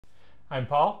I'm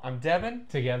Paul. I'm Devin.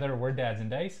 Together, we're Dads and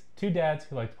Dice, two dads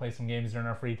who like to play some games during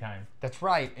our free time. That's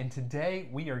right, and today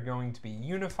we are going to be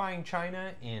unifying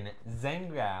China in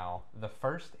Zhanguo, the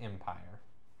First Empire.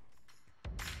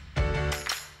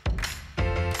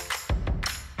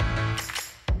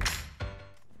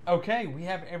 Okay, we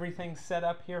have everything set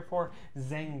up here for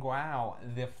Zhanguo,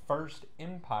 the First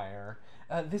Empire.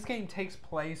 This game takes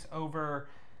place over,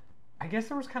 I guess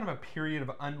there was kind of a period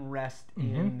of unrest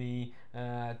in the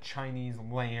Chinese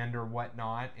land or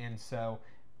whatnot, and so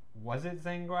was it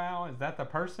Zhanguo? Is that the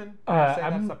person?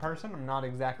 That's the person. I'm not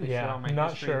exactly sure on my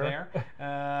history there,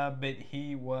 but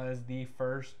he was the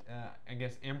first, I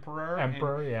guess,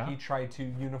 emperor. Yeah. He tried to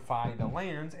unify the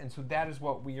lands, and so that is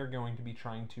what we are going to be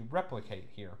trying to replicate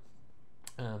here.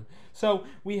 So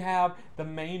we have the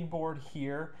main board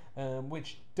here,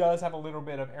 which does have a little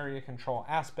bit of area control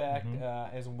aspect,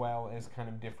 as well as kind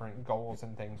of different goals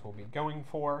and things we'll be going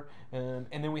for. And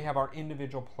then we have our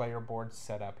individual player boards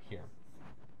set up here.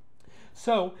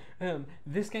 So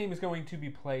this game is going to be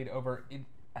played over, it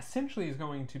essentially is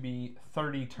going to be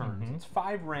 30 turns. It's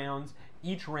 5 rounds,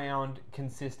 each round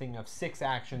consisting of 6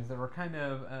 actions that are kind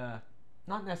of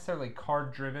not necessarily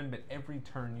card driven, but every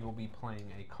turn you will be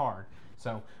playing a card.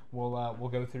 So we'll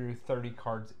go through 30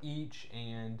 cards each,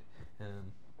 and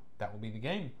that will be the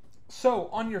game. So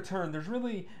on your turn, there's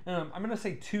really, I'm going to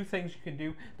say 2 things you can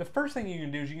do. The first thing you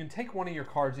can do is you can take one of your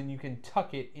cards and you can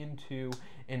tuck it into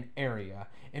an area.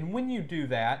 And when you do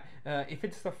that, if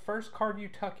it's the first card you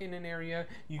tuck in an area,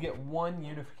 you get 1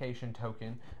 unification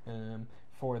token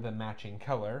for the matching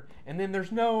color. And then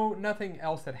there's nothing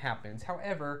else that happens.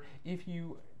 However, if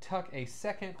you tuck a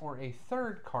second or a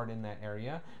third card in that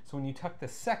area, so when you tuck the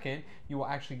second, you will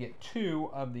actually get 2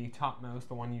 of the topmost,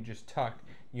 the one you just tucked,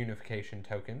 unification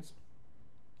tokens.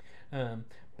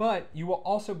 But you will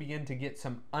also begin to get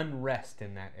some unrest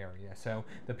in that area. So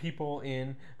the people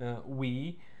in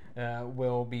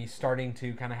will be starting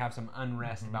to kind of have some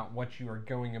unrest about what you are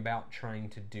going about trying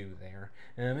to do there.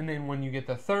 And then when you get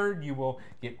the third, you will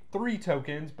get 3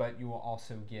 tokens, but you will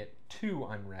also get 2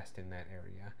 unrest in that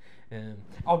area.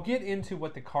 I'll get into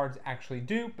what the cards actually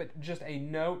do, but just a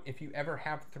note, if you ever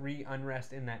have 3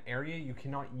 unrest in that area, you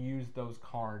cannot use those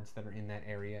cards that are in that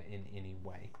area in any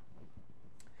way.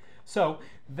 So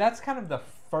that's kind of the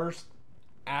first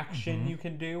action you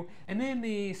can do. And then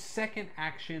the second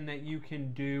action that you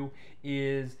can do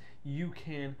is you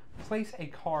can place a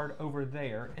card over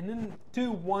there and then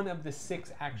do one of the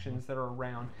 6 actions that are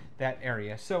around that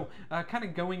area. So kind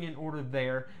of going in order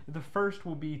there, the first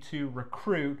will be to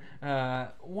recruit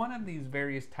one of these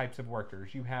various types of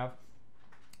workers. You have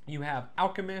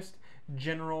alchemists,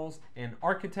 generals, and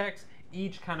architects,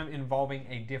 each kind of involving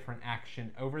a different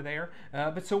action over there.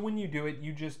 But so when you do it,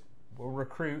 you just will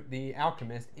recruit the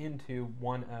alchemist into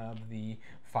one of the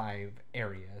 5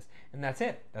 areas. And that's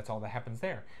it. That's all that happens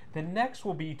there. The next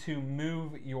will be to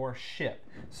move your ship.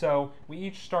 So we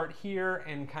each start here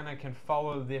and kind of can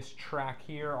follow this track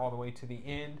here all the way to the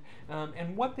end.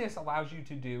 And what this allows you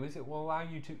to do is it will allow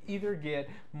you to either get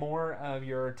more of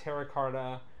your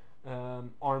terracotta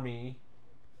army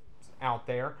out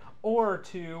there, or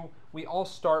we all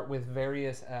start with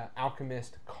various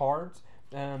alchemist cards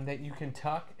that you can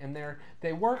tuck, and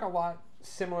they work a lot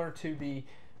similar to the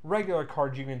regular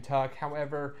cards you can tuck.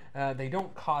 However, they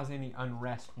don't cause any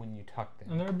unrest when you tuck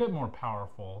them. And they're a bit more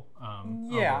powerful.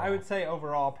 Yeah, overall. I would say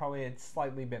overall probably it's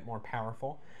slightly bit more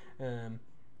powerful.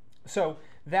 So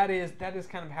that is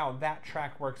kind of how that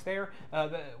track works there.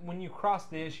 When you cross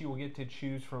this, you will get to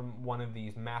choose from one of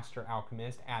these master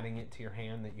alchemists, adding it to your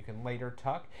hand that you can later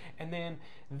tuck. And then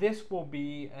this will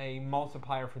be a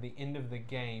multiplier for the end of the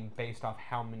game based off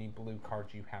how many blue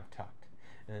cards you have tucked.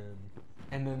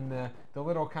 And then the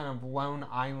little kind of lone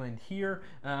island here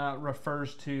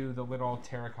refers to the little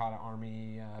terracotta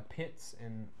army pits,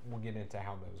 and we'll get into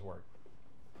how those work.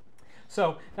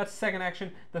 So that's the second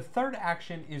action. The third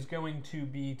action is going to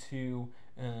be to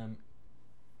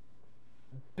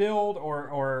build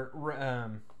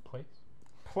or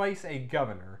place a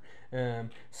governor.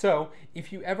 So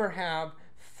if you ever have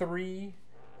 3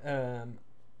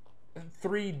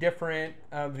 different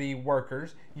of the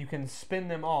workers, you can spin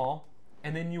them all,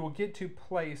 and then you will get to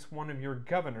place one of your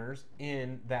governors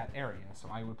in that area. So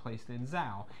I would place it in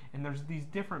Zhao. And there's these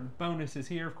different bonuses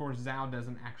here. Of course, Zhao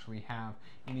doesn't actually have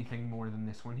anything more than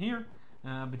this one here,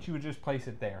 but you would just place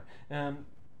it there.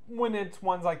 When it's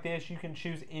ones like this, you can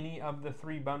choose any of the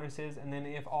 3 bonuses, and then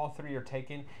if all 3 are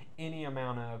taken, any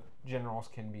amount of generals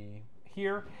can be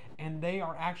here, and they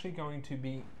are actually going to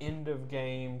be end of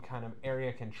game kind of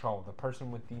area control. The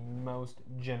person with the most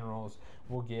generals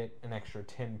will get an extra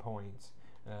 10 points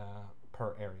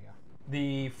per area.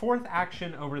 The fourth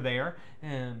action over there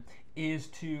is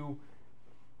to,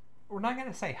 we're not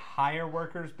going to say hire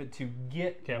workers, but to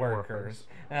get workers.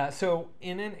 So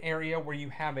in an area where you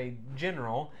have a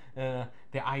general,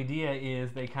 the idea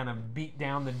is they kind of beat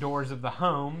down the doors of the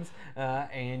homes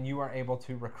and you are able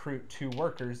to recruit 2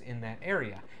 workers in that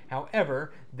area.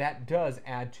 However, that does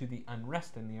add to the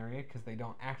unrest in the area because they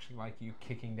don't actually like you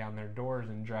kicking down their doors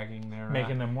and dragging their...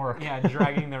 Making them work. Yeah,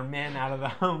 dragging their men out of the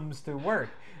homes to work.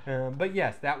 But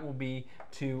yes, that will be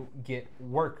to get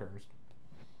workers.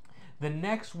 The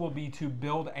next will be to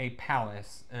build a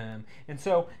palace. And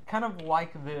so kind of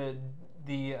like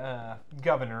the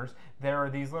governors, there are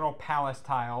these little palace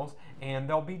tiles and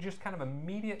they'll be just kind of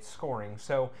immediate scoring.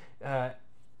 So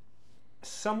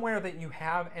somewhere that you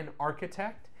have an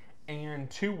architect and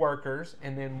 2 workers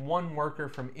and then 1 worker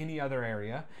from any other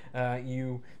area,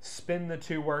 you spin the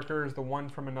 2 workers, the 1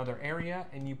 from another area,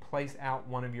 and you place out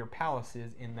one of your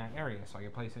palaces in that area. So I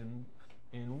can place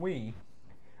in we.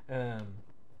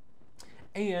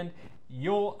 And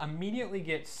you'll immediately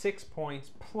get 6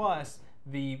 points plus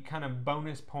the kind of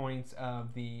bonus points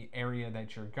of the area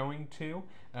that you're going to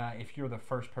if you're the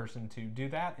first person to do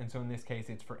that. And so in this case,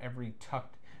 it's for every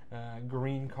tucked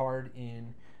green card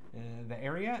in the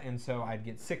area. And so I'd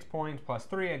get 6 points plus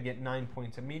 3, I'd get 9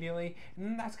 points immediately.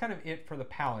 And that's kind of it for the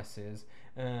palaces.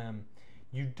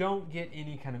 You don't get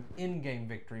any kind of in-game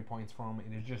victory points for them.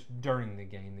 It is just during the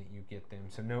game that you get them,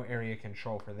 so no area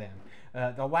control for them.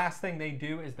 The last thing they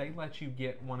do is they let you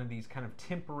get one of these kind of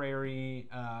temporary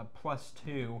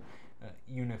 +2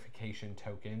 unification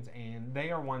tokens, and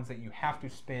they are ones that you have to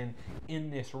spend in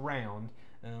this round.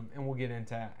 And we'll get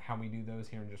into how we do those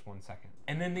here in just 1 second.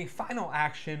 And then the final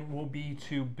action will be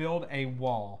to build a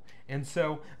wall. And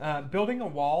so building a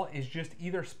wall is just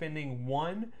either spending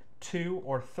 1, 2,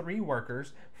 or 3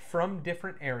 workers from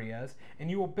different areas,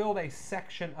 and you will build a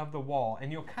section of the wall.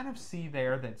 And you'll kind of see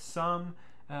there that some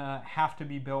have to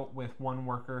be built with 1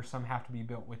 worker, some have to be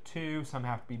built with 2, some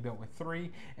have to be built with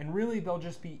 3, and really they'll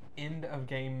just be end of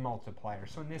game multipliers.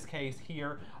 So in this case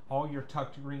here, all your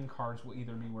tucked green cards will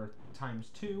either be worth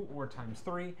 ×2 or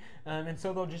 ×3, and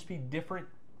so they'll just be different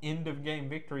end of game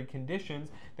victory conditions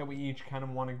that we each kind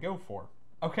of want to go for.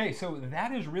 Okay, so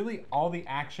that is really all the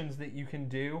actions that you can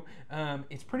do.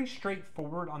 It's pretty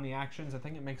straightforward on the actions. I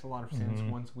think it makes a lot of sense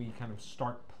once we kind of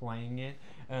start playing it.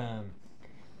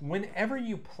 Whenever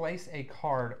you place a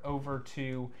card over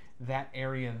to that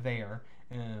area there,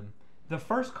 the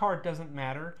first card doesn't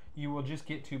matter. You will just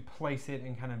get to place it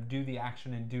and kind of do the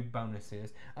action and do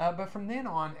bonuses. But from then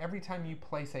on, every time you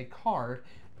place a card,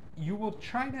 you will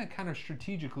try to kind of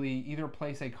strategically either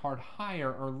place a card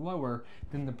higher or lower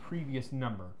than the previous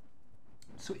number.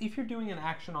 So if you're doing an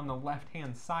action on the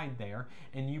left-hand side there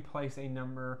and you place a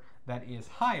number that is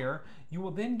higher, you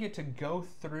will then get to go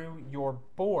through your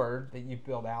board that you've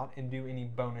built out and do any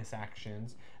bonus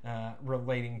actions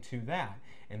relating to that.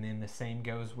 And then the same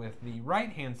goes with the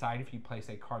right-hand side. If you place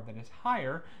a card that is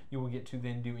higher, you will get to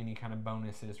then do any kind of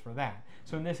bonuses for that.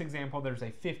 So in this example, there's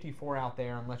a 54 out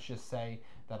there, and let's just say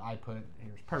that I put,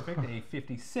 here's perfect, a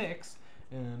 56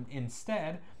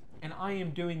 instead. And I am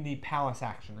doing the palace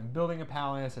action. I'm building a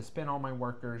palace, I spin all my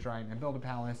workers, right? And I build a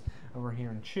palace over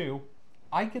here in Chew.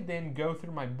 I could then go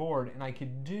through my board and I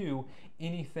could do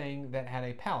anything that had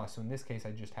a palace. So in this case,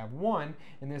 I just have 1,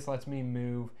 and this lets me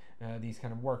move these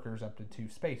kind of workers up to 2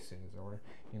 spaces, or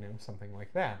something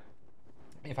like that.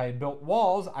 If I had built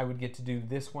walls, I would get to do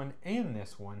this one and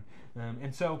this one.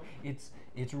 And so it's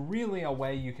really a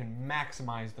way you can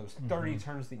maximize those 30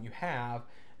 turns that you have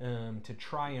to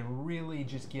try and really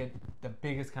just get the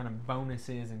biggest kind of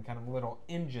bonuses and kind of little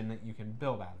engine that you can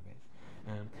build out of it.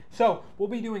 So we'll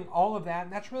be doing all of that,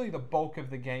 and that's really the bulk of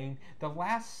the game. The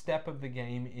last step of the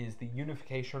game is the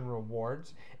unification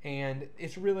rewards, and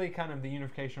it's really kind of the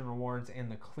unification rewards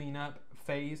and the cleanup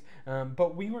phase,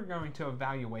 but we were going to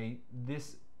evaluate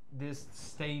this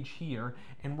stage here,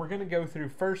 and we're going to go through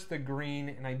first the green,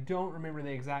 and I don't remember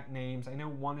the exact names. I know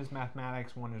one is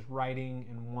mathematics, one is writing,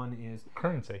 and one is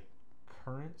currency.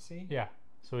 Currency? Yeah.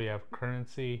 So we have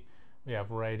currency, we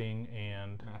have writing,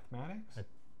 and mathematics?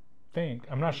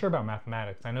 I'm not sure about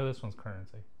mathematics. I know this one's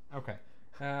currency. Okay.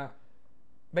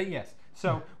 But yes,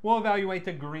 so we'll evaluate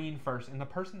the green first, and the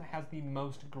person that has the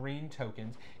most green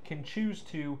tokens can choose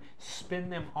to spin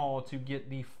them all to get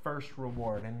the first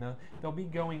reward, and they'll be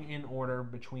going in order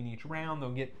between each round.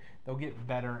 They'll get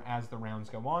better as the rounds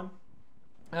go on.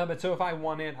 But so if I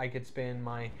won it, I could spend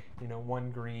my,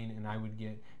 1 green, and I would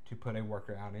get to put a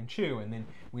worker out and chew, and then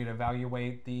we'd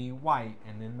evaluate the white,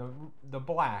 and then the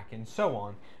black, and so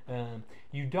on.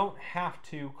 You don't have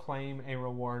to claim a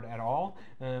reward at all,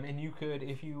 and you could,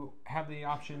 if you have the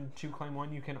option to claim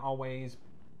one, you can always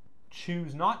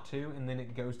choose not to, and then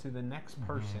it goes to the next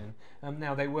person.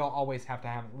 Now they will always have to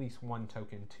have at least 1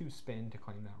 token to spend to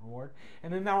claim that reward,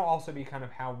 and then that will also be kind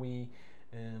of how we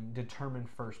determine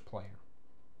first player.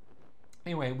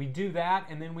 Anyway, we do that,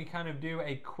 and then we kind of do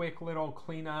a quick little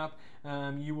cleanup.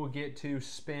 You will get to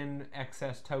spend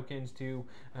excess tokens to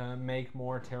make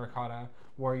more terracotta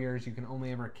warriors. You can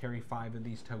only ever carry 5 of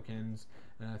these tokens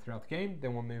throughout the game.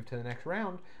 Then we'll move to the next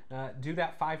round. Do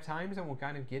that 5 times, and we'll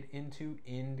kind of get into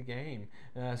end game.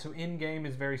 So end game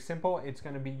is very simple. It's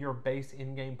going to be your base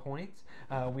end game points.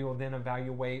 We will then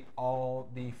evaluate all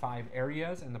the 5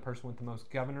 areas, and the person with the most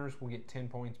governors will get 10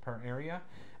 points per area.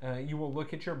 You will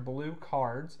look at your blue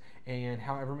cards, and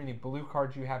however many blue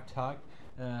cards you have tucked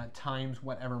times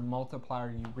whatever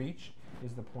multiplier you reach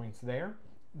is the points there.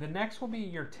 The next will be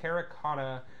your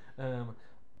terracotta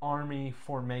army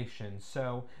formation.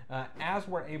 So as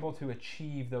we're able to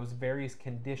achieve those various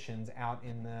conditions out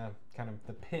in the kind of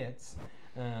the pits,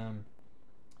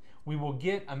 we will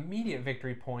get immediate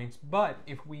victory points, but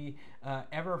if we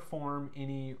ever form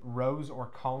any rows or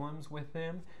columns with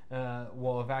them,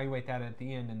 we'll evaluate that at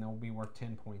the end, and they'll be worth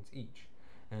 10 points each.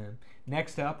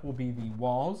 Next up will be the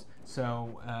walls.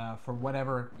 So for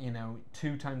whatever,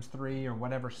 2 times 3 or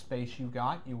whatever space you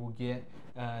got, you will get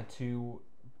to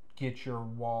get your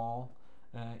wall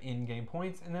in-game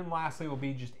points. And then lastly will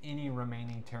be just any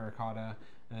remaining terracotta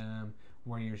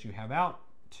warriors you have out,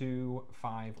 2,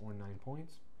 5, or 9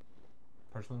 points.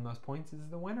 Person with the most points is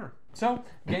the winner. So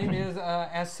game is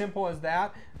as simple as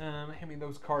that. Hand me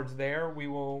those cards there.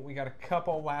 We got a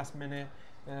couple last minute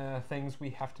things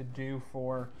we have to do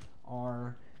for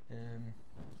our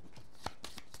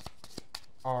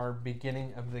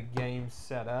beginning of the game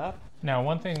setup. Now,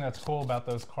 one thing that's cool about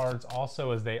those cards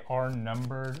also is they are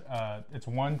numbered. It's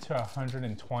 1 to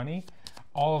 120.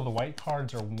 All of the white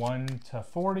cards are 1 to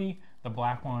 40. The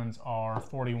black ones are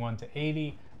 41 to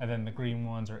 80, and then the green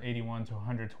ones are 81 to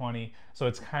 120. So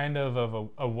it's kind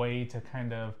of a way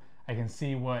to I can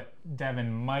see what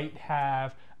Devin might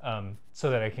have, so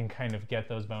that I can kind of get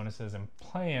those bonuses and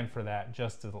plan for that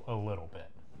just a little bit.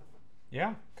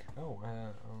 Yeah.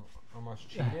 Almost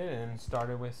cheated and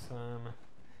started with some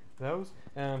those.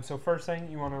 So first thing,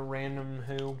 you want to random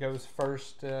who goes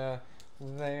first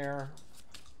there.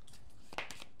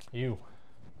 You.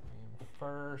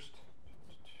 First.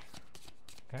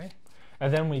 Okay.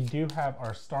 And then we do have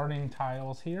our starting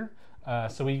tiles here.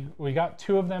 So we got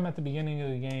 2 of them at the beginning of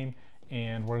the game,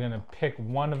 and we're going to pick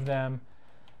one of them.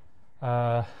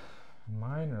 Mine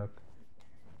are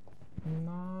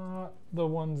not the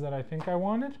ones that I think I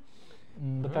wanted,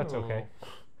 but that's okay.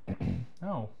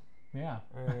 Oh, yeah.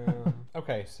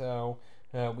 Okay, so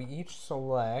we each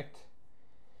select.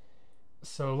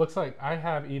 So it looks like I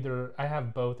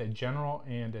have both a general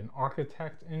and an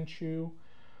architect in chew,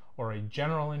 or a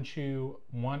general in chew,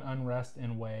 1 unrest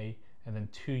in way, and then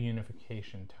 2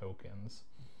 unification tokens.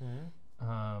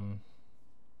 Mm-hmm.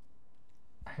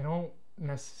 I don't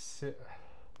necessarily.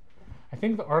 I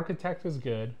think the architect is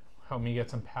good. Help me get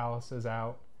some palaces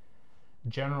out.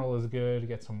 General is good.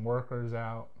 Get some workers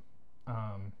out.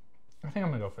 I think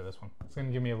I'm gonna go for this one. It's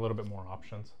gonna give me a little bit more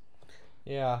options.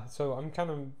 Yeah. So I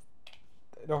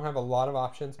don't have a lot of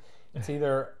options. It's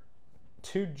either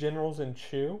 2 generals in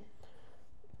chew,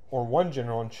 or 1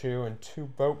 general in chew and 2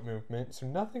 boat movement. So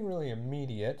nothing really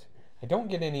immediate. I don't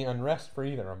get any unrest for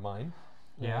either of mine.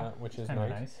 Yeah, which is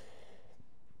nice.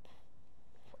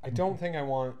 I don't think I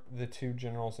want the 2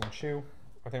 generals in chew.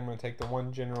 I think I'm going to take the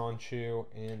 1 general in chew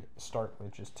and start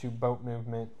with just 2 boat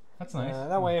movement. That's nice.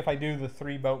 That way, if I do the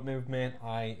 3 boat movement,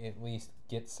 I at least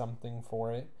get something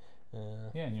for it.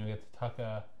 Yeah, and you'll get to tuck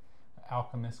a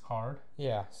alchemist card.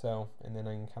 Yeah, so, and then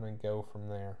I can kind of go from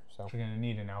there. So you're going to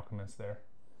need an alchemist there.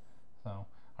 So,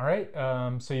 all right,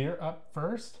 so you're up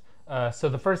first. So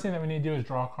the first thing that we need to do is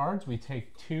draw cards. We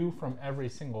take 2 from every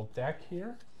single deck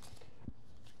here.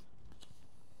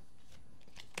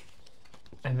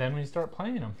 And then we start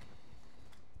playing them.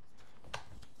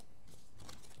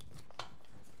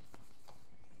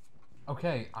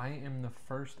 Okay, I am the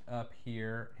first up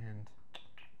here, and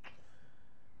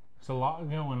there's a lot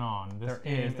going on.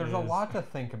 There's a lot to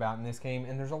think about in this game,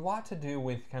 and there's a lot to do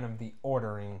with kind of the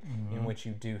ordering in which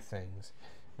you do things.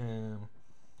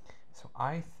 So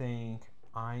I think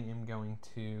I am going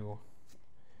to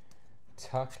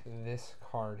tuck this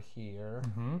card here.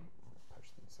 Push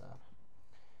this up.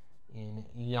 In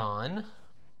Yan.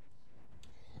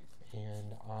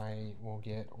 and I will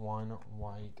get 1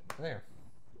 white there.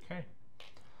 Okay.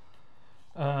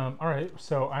 All right,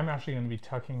 so I'm actually going to be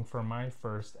tucking for my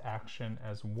first action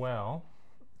as well.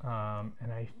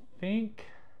 And I think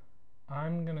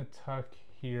I'm going to tuck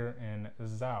here in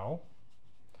Zhao.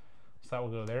 So that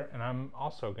will go there, and I'm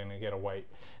also going to get a white.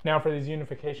 Now for these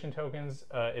unification tokens,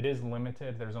 it is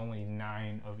limited. There's only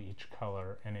 9 of each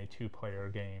color in a 2-player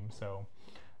game, so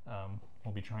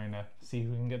we'll be trying to see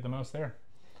who can get the most there.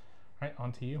 All right,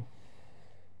 on to you.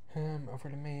 Over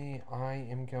to me.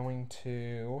 I'm going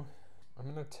to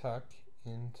tuck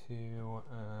into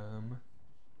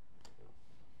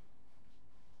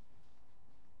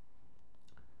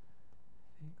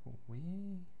I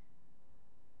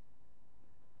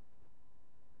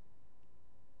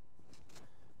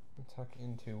think tuck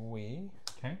into we.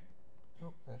 Okay.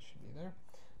 Oh, that should be there.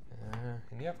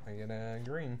 And yep, I get a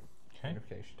green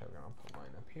unification token. I'll put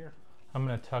mine up here. I'm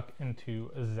going to tuck into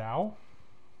Zhao.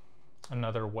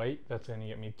 Another white. That's going to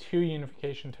get me 2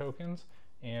 unification tokens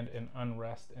and an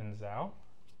unrest in Zhao.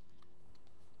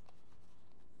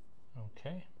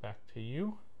 Okay, back to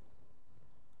you.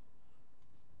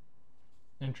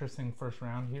 Interesting first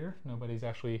round here. Nobody's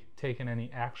actually taken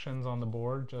any actions on the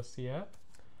board just yet.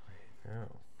 I know.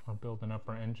 We're building up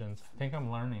our engines. I think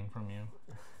I'm learning from you.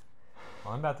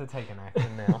 Well, I'm about to take an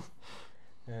action now.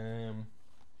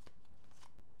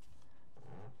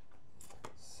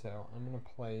 So I'm going to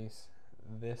place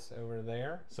this over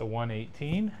there. So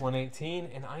 118.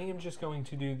 118, and I am just going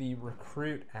to do the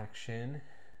recruit action,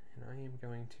 and I am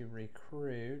going to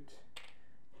recruit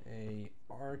a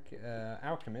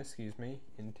alchemist,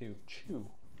 into Chu.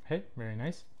 Okay, very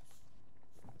nice.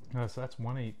 So that's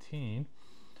 118.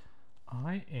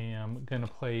 I am going to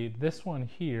play this one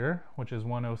here, which is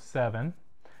 107,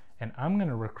 and I'm going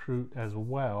to recruit as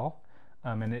well,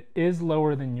 and it is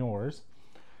lower than yours.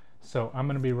 So I'm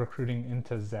going to be recruiting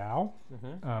into Zhao,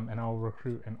 and I'll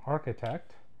recruit an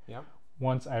architect. Yep.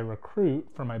 Once I recruit,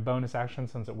 for my bonus action,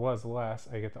 since it was less,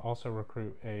 I get to also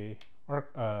recruit a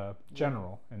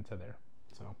general into there.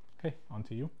 So, okay, on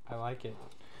to you. I like it.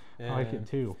 I like it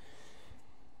too.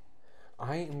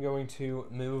 I am going to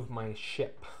move my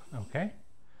ship. Okay.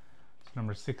 It's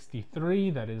number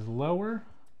 63. That is lower.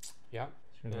 Yep.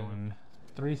 So you're going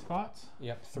 3 spots.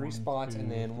 Yep, 3 spots, and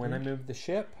then when I move the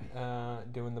ship,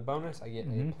 doing the bonus, I get a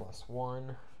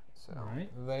 +1. So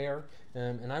there,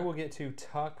 and I will get to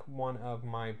tuck one of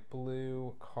my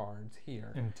blue cards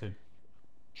here into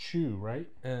Chu, right?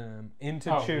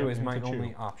 Into Chu is my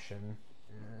only option.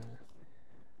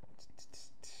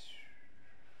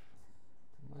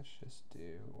 Let's just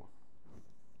do.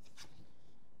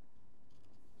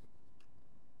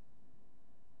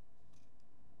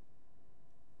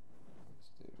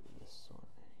 This one.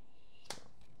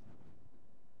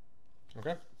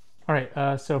 Okay. All right.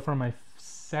 So for my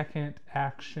second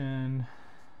action,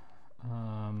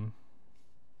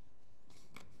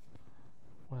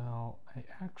 well, I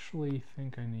actually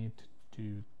think I need to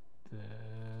do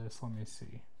this. Let me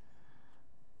see.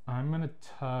 I'm going to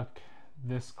tuck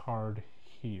this card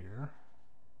here,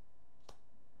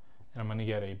 and I'm going to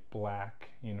get a black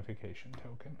unification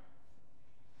token.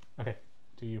 Okay,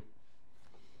 to you.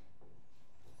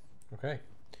 Okay.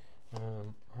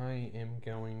 I am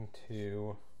going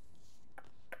to.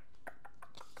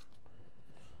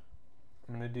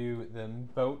 I'm going to do the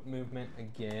boat movement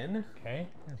again. Okay,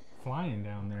 you're flying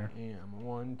down there. And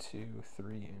 1, 2,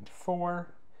 3, and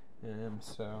 4.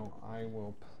 So I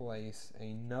will place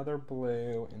another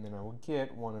blue, and then I will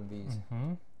get one of these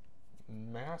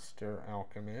Master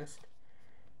Alchemist.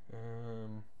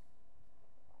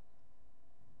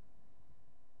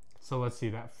 So let's see,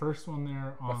 that first one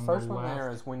there on the first the one left.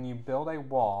 there is when you build a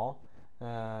wall,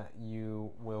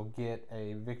 you will get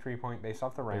a victory point based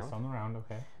off the round. Based on the round,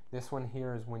 okay. This one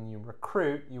here is when you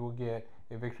recruit, you will get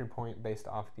a victory point based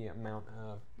off the amount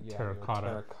of terracotta.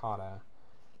 Terracotta.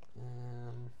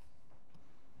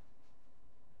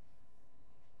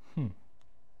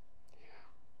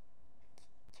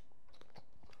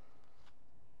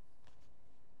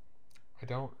 I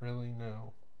don't really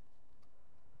know.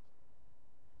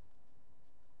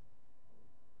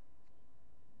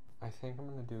 I think I'm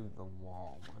going to do the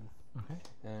wall one. Okay.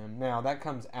 Now, that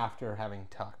comes after having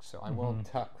tucked, so I will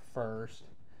tuck first.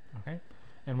 Okay.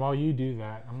 And while you do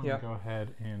that, I'm going to go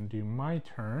ahead and do my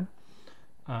turn.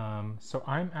 So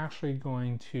I'm actually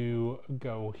going to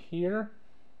go here,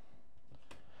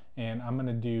 and I'm going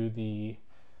to do the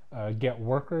get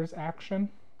workers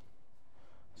action.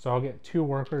 So I'll get 2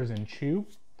 workers in Chu,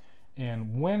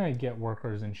 and when I get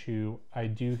workers in Chu, I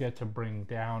do get to bring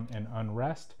down an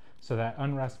unrest. So that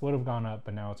unrest would have gone up,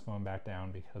 but now it's going back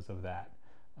down because of that.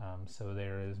 So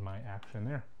there is my action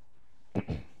there. I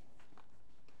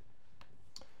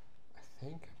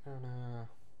think I'm gonna...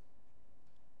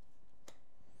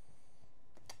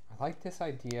 I like this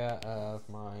idea of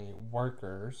my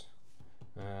workers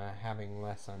having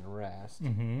less unrest.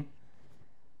 Mm-hmm.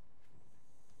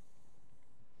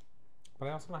 But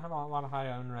I also don't have a lot of high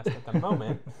unrest at the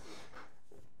moment.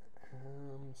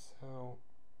 So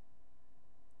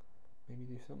maybe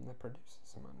do something that produces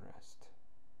some unrest.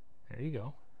 There you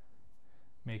go.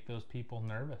 Make those people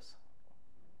nervous.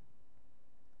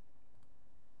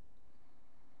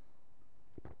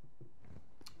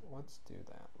 Let's do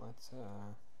that. Let's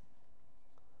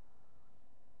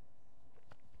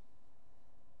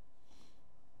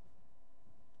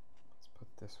put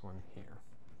this one here.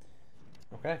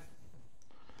 Okay.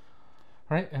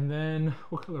 All right, and then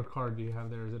what color card do you have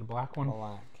there? Is it a black one?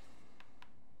 Black.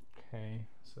 Okay,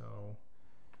 so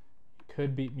you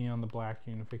could beat me on the black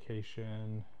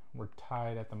unification. We're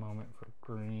tied at the moment for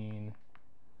green.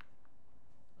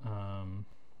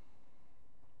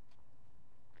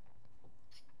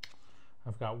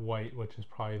 I've got white, which is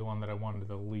probably the one that I wanted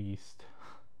the least.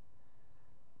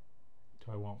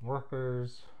 Do I want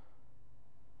workers?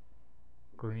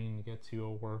 Green gets you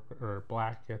a worker, or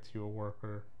black gets you a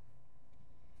worker.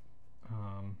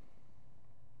 I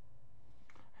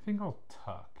think I'll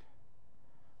tuck.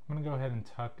 I'm gonna go ahead and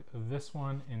tuck this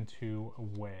one into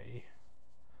away.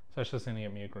 So that's just gonna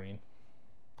get me a green.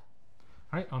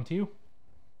 All right, on to you.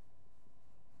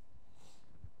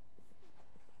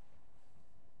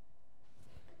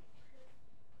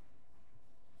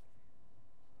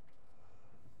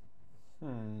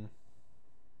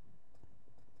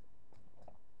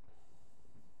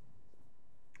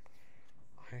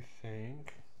 I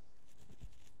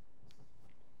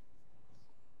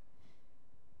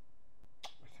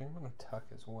think I'm gonna tuck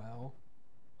as well.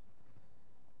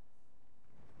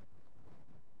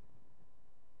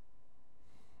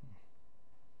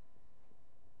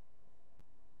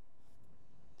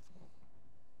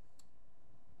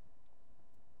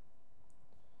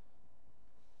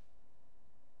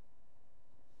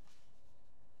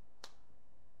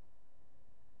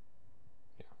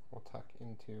 Yeah, we'll tuck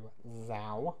into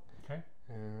Zhao. Okay.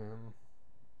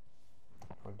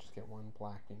 I'll just get one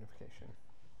black unification.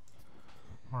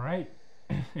 All right,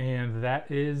 and that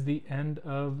is the end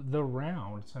of the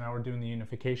round. So now we're doing the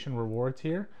unification rewards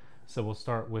here. So we'll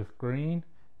start with green,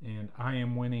 and I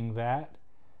am winning that.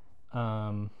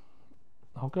 I'll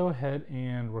go ahead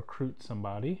and recruit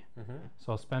somebody.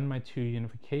 So I'll spend my 2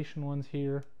 unification ones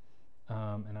here,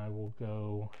 and I will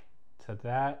go to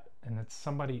that, and it's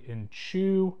somebody in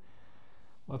Chu.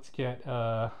 Let's get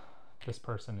this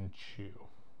person in Chu.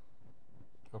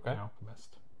 Okay. An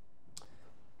alchemist.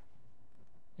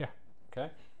 Yeah.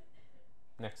 Okay.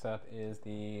 Next up is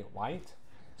the white.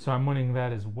 So I'm winning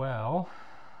that as well.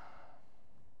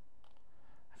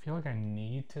 I feel like I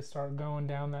need to start going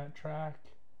down that track.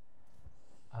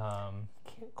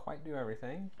 Can't quite do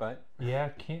everything, but... Yeah,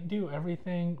 can't do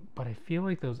everything, but I feel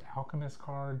like those alchemist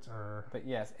cards are... But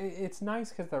yes, it's nice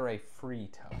because they're a free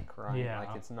tuck, right? Yeah.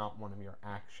 Like it's not one of your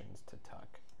actions to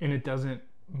tuck. And it doesn't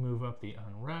move up the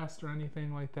unrest or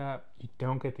anything like that. You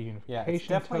don't get the unification Yeah, it's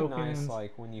definitely tokens. nice,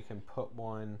 like when you can put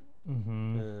one...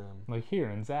 Like here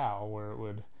in Zhao, where it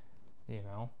would, you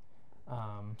know...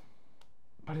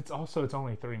 but it's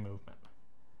only 3 movement.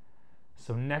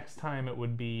 So next time it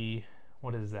would be...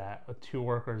 What is that? 2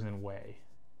 workers in way.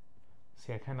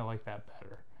 See, I kind of like that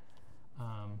better.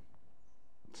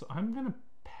 So I'm going to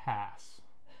pass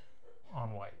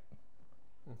on white.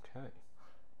 Okay.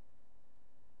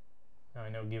 Now I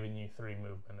know giving you 3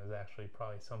 movement is actually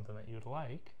probably something that you'd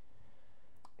like.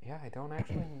 Yeah, I don't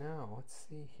actually know. Let's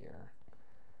see here.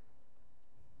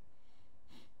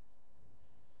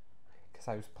 Because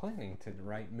I was planning to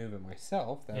move it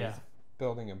myself. That was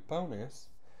building a bonus.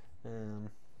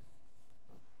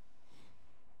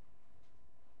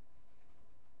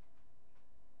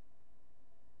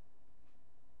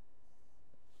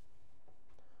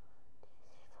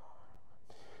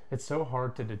 It's so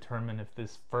hard to determine if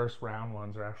this first round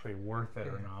ones are actually worth it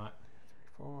or not.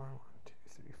 4, 1, 2,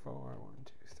 3, 4, 1,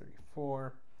 2, 3,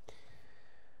 4.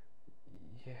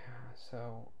 Yeah,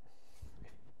 so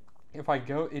if I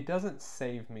go, it doesn't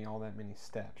save me all that many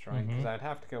steps, right? Because I'd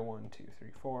have to go 1, 2,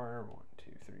 3, 4, 1,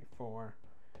 2, 3, 4.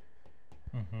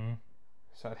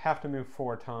 So I'd have to move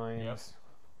 4 times. Yep.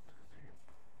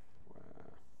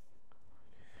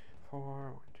 4,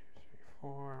 1, 2, 3,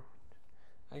 4.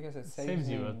 I guess it saves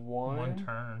you one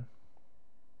turn.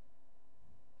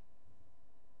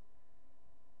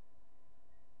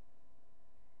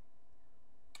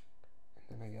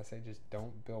 And then I guess I just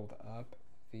don't build up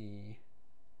the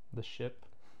The ship.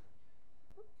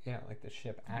 Yeah, like the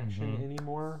ship action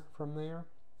anymore from there.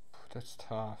 That's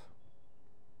tough.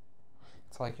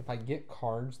 It's like if I get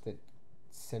cards that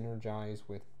synergize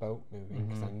with boat moving,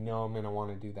 because I know I'm going to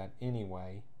want to do that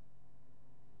anyway.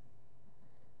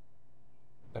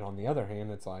 But on the other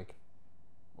hand, it's like,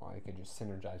 well, I could just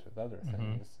synergize with other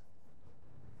things.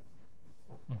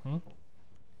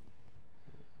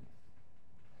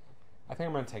 I think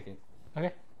I'm going to take it.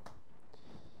 Okay.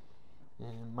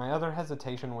 And my other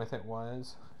hesitation with it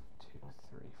was 2,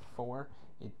 3, 4.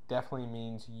 It definitely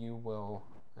means you will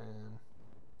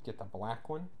get the black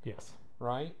one. Yes.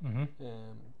 Right?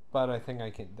 But I think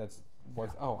I can. That's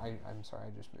worth. Oh, I'm sorry.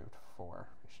 I just moved 4.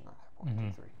 I should not have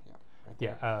 1, 2, 3. Yeah. Right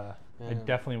there. I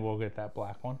definitely will get that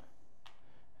black one,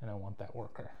 and I want that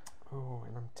worker. Oh,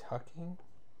 and I'm tucking.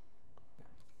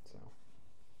 So.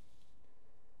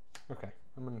 Okay,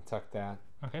 I'm gonna tuck that.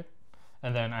 Okay.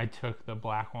 And then I took the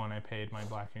black one. I paid my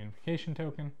black unification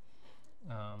token.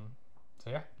 So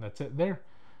yeah, that's it there.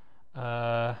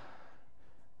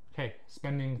 Okay,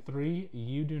 spending 3.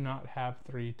 You do not have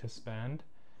 3 to spend.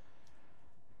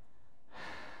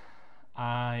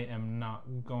 I am not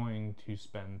going to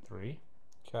spend 3.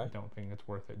 Okay. I don't think it's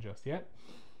worth it just yet.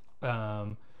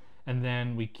 And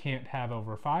then we can't have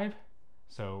over 5.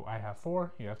 So I have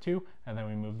 4, you have 2, and then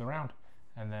we move the round.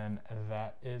 And then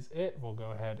that is it. We'll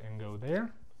go ahead and go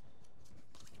there.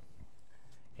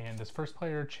 And does first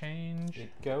player change?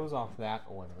 It goes off that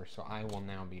order, so I will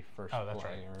now be first player.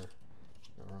 Right.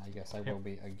 Or I guess I will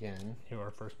be again. You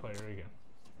are first player again.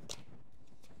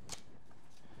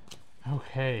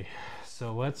 Okay,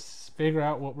 so let's figure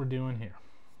out what we're doing here.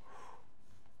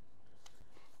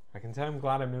 I can tell I'm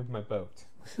glad I moved my boat.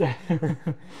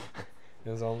 It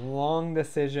was a long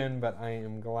decision, but I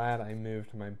am glad I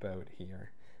moved my boat here.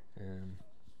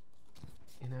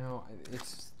 You know,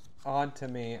 it's odd to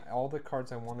me. All the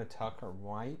cards I want to tuck are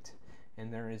white,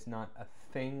 and there is not a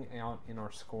thing out in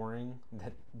our scoring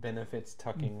that benefits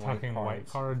tucking white cards. White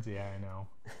cards? Yeah, I know.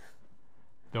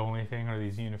 The only thing are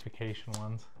these unification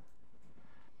ones.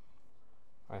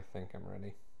 I think I'm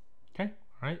ready. Okay,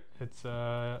 all right. It's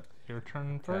your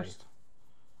turn first.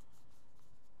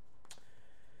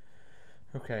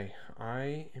 Okay,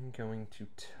 I am going to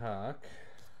tuck.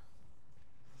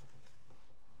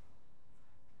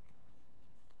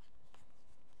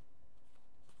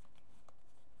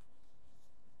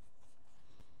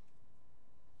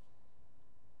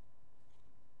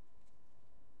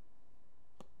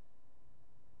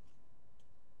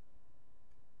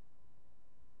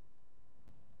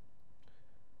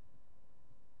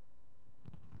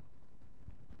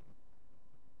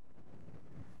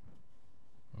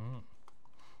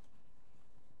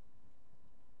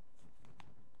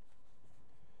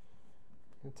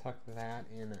 Tuck that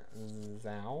in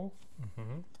Zhanguo. So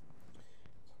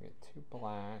we get 2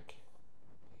 black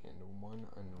and 1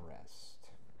 unrest.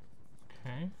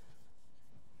 Okay.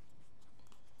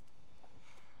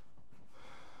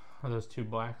 Are those 2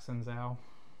 blacks in Zhanguo?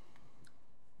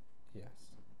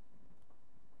 Yes.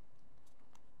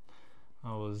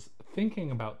 I was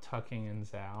thinking about tucking in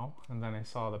Zhanguo, and then I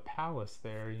saw the palace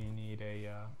there. You need a.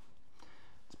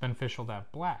 It's beneficial to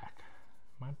have black.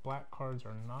 My black cards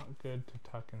are not good to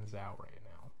tuck in Zhanguo right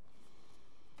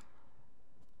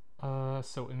now.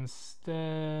 So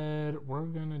instead, we're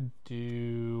gonna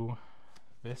do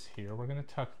this here. We're gonna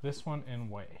tuck this one in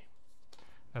white.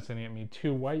 That's gonna get me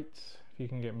 2 whites. If you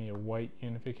can get me a white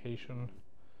unification.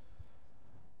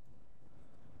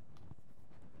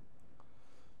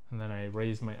 And then I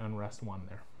raised my unrest 1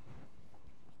 there.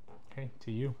 Okay,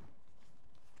 to you.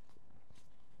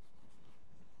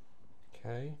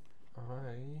 Okay. I'm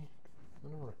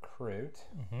going to recruit.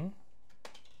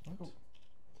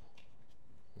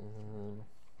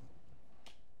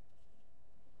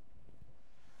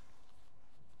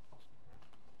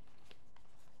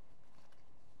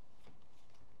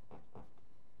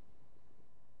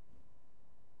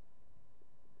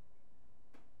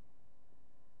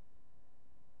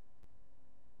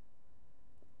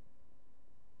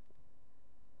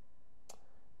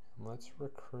 Let's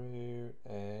recruit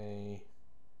a...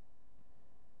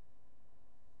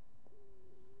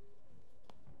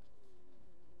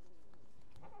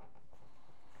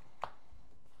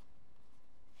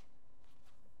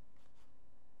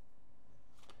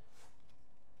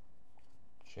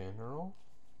 general.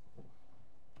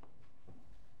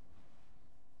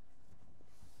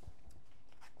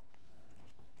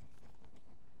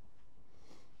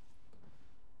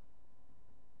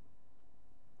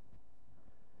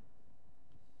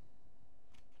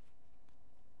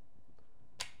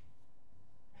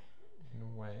 In a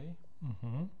way.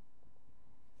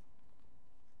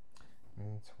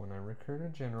 so when I recruit a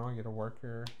general, I get a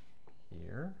worker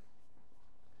here,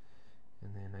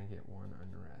 and then I get one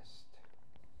unrest.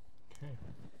 Okay.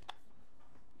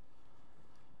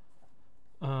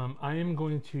 I am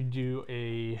going to do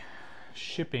a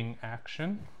shipping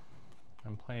action.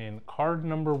 I'm playing card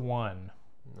number 1.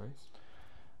 Nice.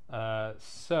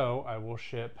 So I will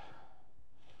ship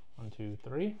 1, 2,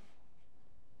 3.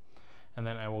 And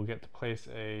then I will get to place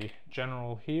a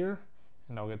general here,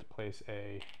 and I'll get to place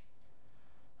a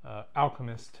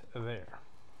alchemist there.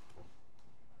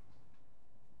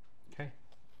 Okay.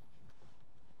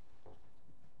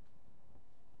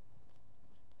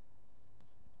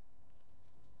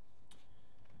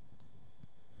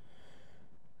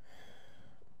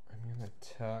 I'm gonna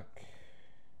tuck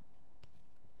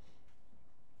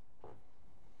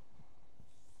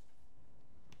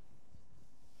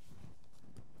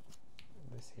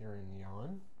this here in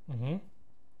yawn. Mm-hmm.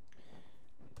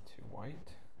 2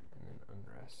 white, and then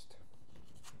unrest.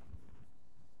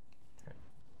 Okay.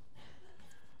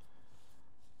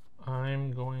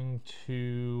 I'm going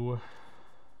to.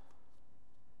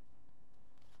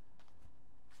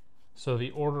 So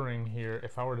the ordering here,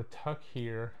 if I were to tuck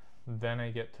here, then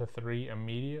I get to 3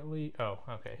 immediately. Oh,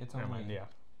 okay. It's Never only, mind. Yeah.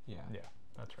 yeah. Yeah,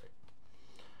 that's right.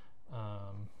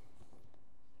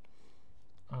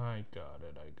 I got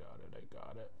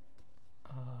it.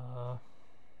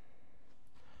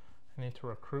 I need to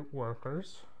recruit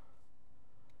workers.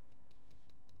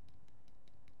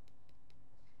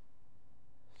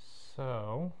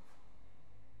 So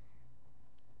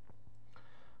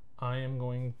I am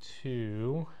going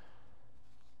to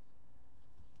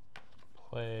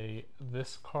play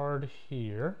this card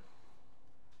here.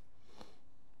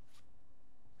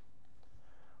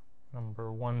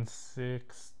 Number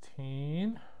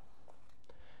 116.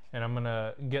 And I'm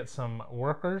gonna get some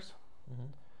workers.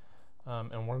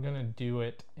 Mm-hmm. And we're gonna do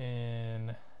it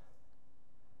in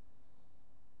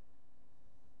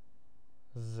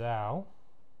Zhao.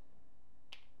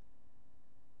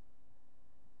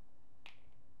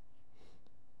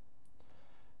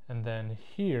 And then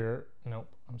here, nope,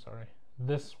 I'm sorry.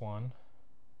 This one,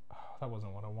 oh, that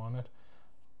wasn't what I wanted.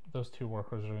 Those 2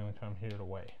 workers are gonna come here to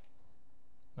weigh.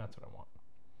 That's what I want.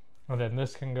 And then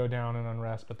this can go down in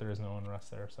unrest, but there is no unrest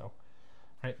there, so. All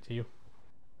right, to you.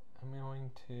 I'm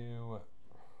going to,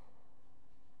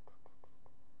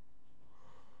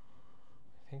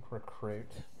 I think,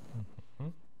 recruit. Mm-hmm.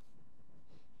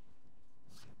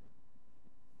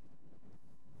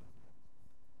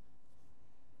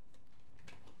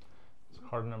 It's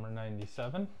card number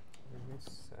 97.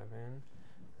 97.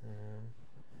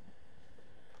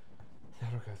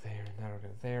 That'll go there, and that'll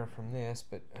go there from this,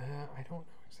 but I don't know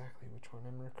exactly which one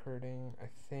I'm recruiting. I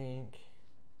think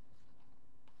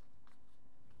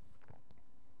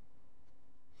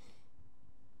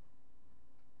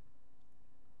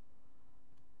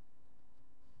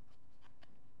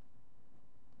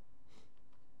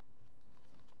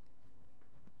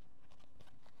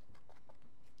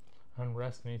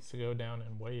Unrest needs to go down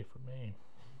and weigh for me.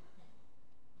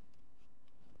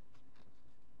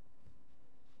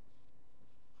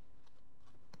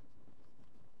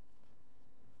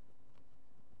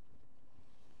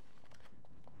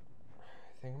 I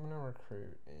think I'm gonna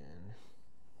recruit in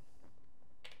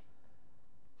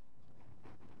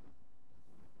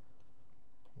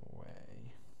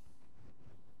way.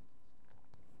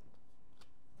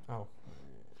 Oh,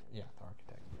 yeah, the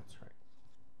architect. That's right.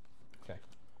 Okay.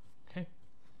 Okay.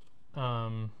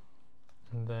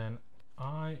 And then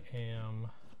I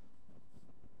am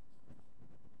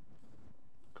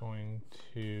going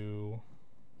to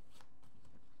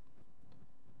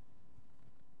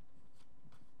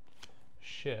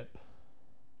ship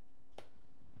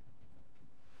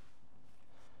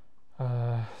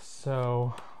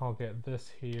so I'll get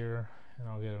this here and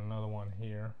I'll get another one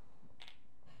here.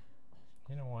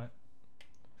 You know what?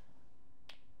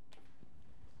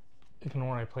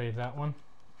 Ignore I played that one.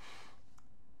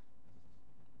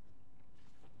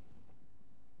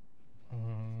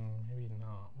 Maybe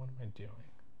not. What am I doing?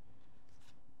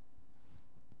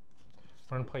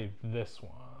 We're gonna play this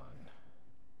one.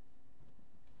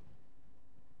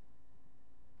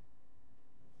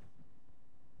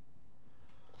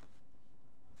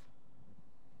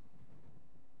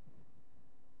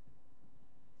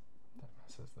 That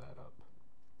messes that up.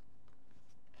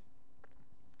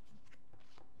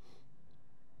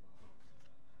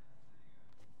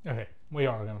 Okay, we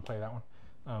are gonna play that one.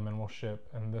 And we'll ship,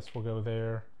 and this will go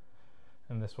there,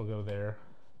 and this will go there.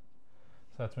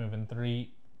 So that's moving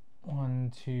 3,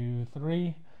 1, 2,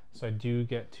 3. So I do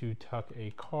get to tuck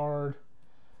a card,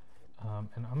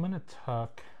 and I'm gonna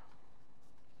tuck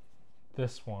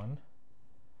this one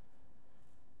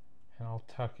And I'll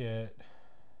tuck it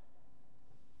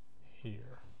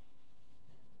here.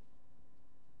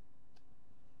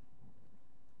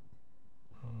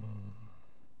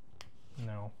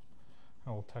 No, I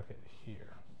will tuck it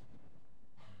here.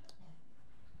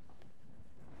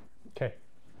 Okay.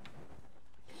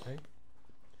 Okay.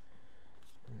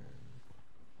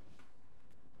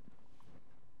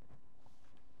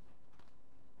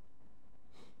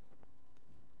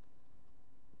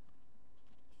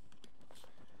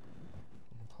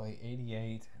 Play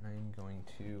 88, and I'm going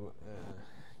to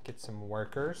get some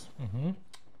workers. Mm-hmm.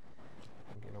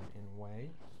 Get them in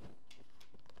way.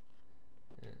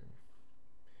 And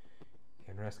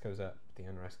the unrest goes up, the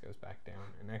unrest goes back down.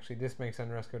 And actually this makes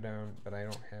unrest go down, but I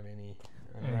don't have any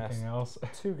unrest Anything else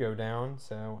to go down,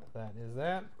 so that is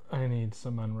that. I need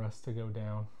some unrest to go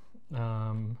down.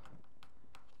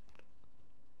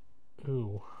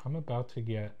 Ooh, I'm about to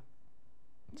get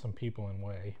some people in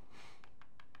way.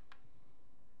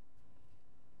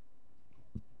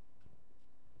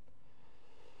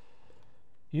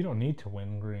 You don't need to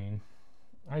win green.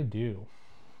 I do.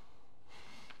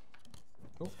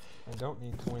 Cool. I don't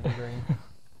need to win green.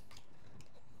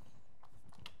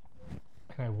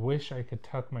 And I wish I could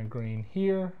tuck my green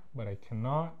here, but I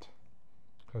cannot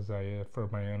because for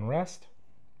my unrest.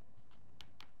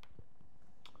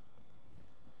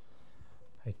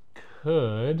 I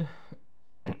could,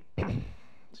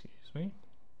 excuse me.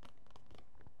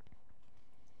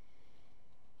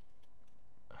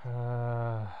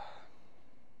 I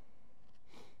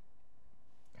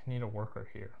need a worker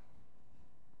here.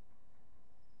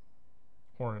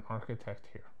 Or an architect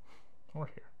here. Or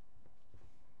here.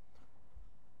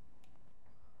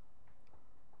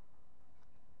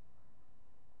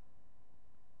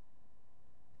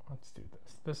 Let's do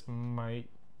this. This might,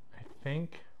 I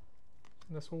think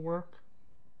this will work.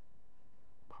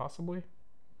 Possibly.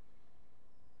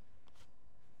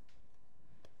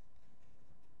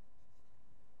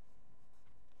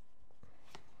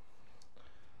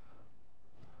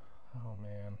 Oh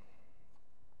man.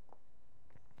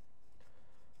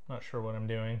 Not sure what I'm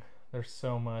doing. There's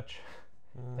so much.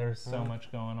 There's so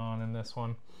much going on in this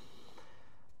one.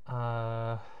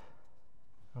 Okay.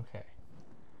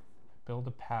 Build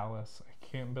a palace. I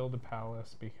can't build a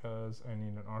palace because I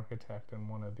need an architect in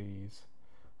one of these.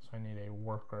 So I need a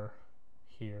worker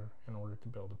here in order to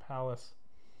build a palace.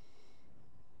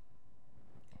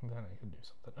 And then I can do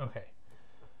something. Okay.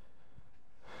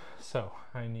 So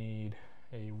I need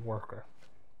a worker.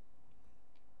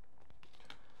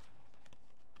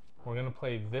 We're going to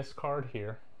play this card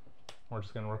here. We're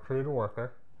just going to recruit a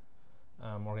worker.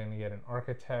 We're going to get an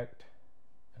architect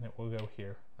and it will go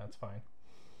here. That's fine.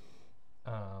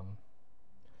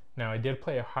 Now I did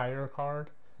play a higher card,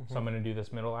 so I'm going to do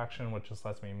this middle action, which just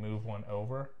lets me move one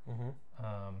over.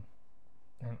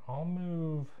 And I'll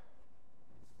move.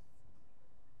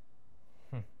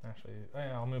 Actually,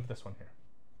 I'll move this one here.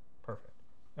 Perfect.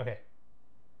 Okay.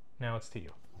 Now it's to you.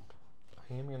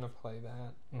 I am going to play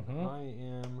that. I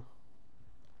am.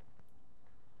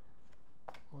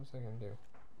 What was I going to do?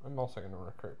 I'm also going to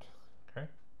recruit. Okay.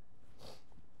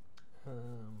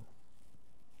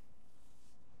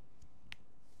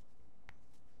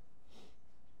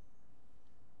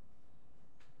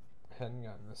 Hadn't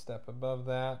gotten a step above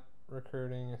that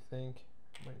recruiting. I think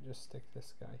might just stick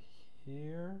this guy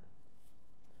here.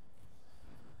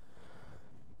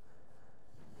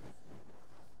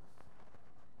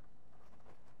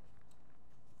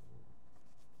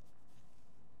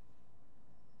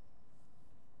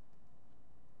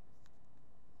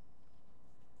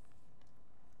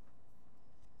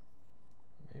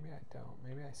 Maybe I don't.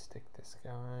 Maybe I stick this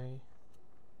guy.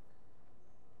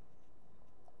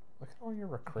 Look at all your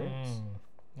recruits.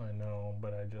 I know,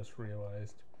 but I just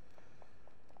realized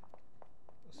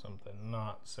something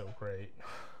not so great.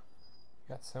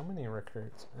 Got so many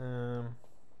recruits.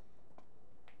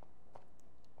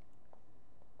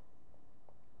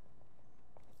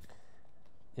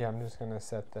 Yeah, I'm just gonna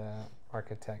set the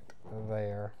architect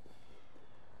there.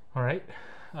 All right.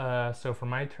 So for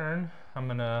my turn, I'm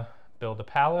gonna build a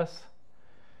palace.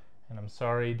 And I'm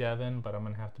sorry, Devin, but I'm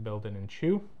gonna have to build it in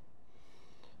Chew.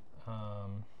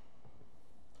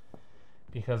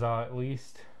 Because I'll at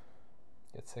least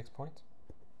get 6 points.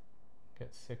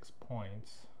 Get 6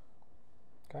 points.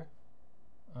 Okay.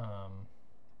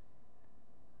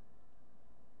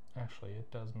 Actually, it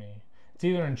does me. It's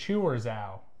either in Chew or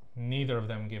Zhao. Neither of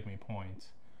them give me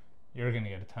points. You're gonna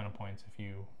get a ton of points if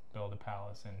you build a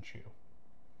palace in Chew.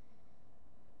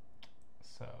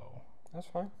 So that's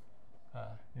fine.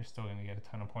 You're still gonna get a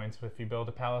ton of points if you build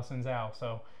a palace in Zhao.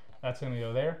 So that's gonna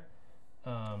go there.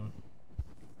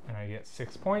 And I get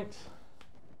 6 points.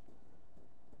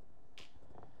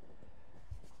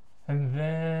 And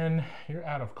then you're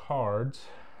out of cards.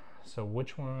 So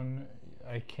which one?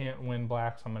 I can't win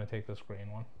black, so I'm going to take this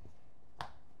green one.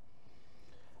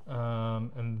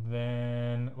 And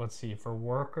then let's see, for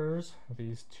workers,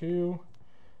 these two,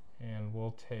 and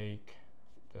we'll take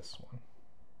this one.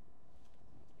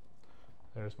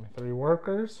 There's my 3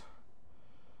 workers,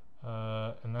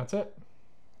 and that's it.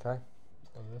 Okay.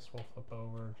 So this will flip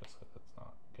over just because it's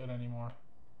not good anymore.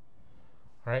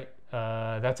 All right,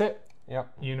 that's it.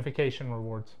 Yep. Unification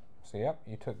rewards. So yep,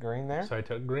 you took green there. So I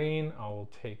took green. I will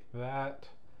take that.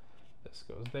 This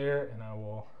goes there, and I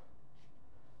will.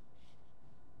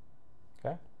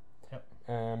 Okay. Yep.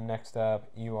 Next up,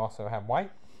 you also have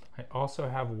white. I also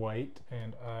have white,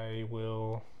 and I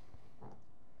will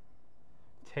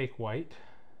take white.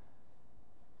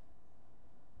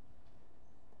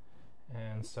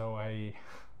 And so I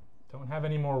don't have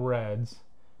any more reds,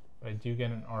 but I do get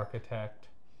an architect.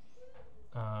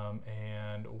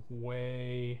 And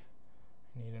way,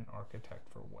 I need an architect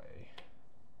for way.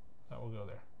 That will go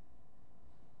there.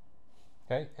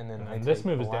 Okay, and then I this take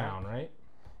move black. is down, right?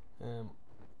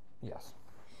 Yes.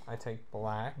 I take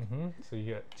black. So you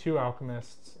get 2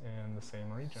 alchemists in the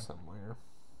same region. Somewhere.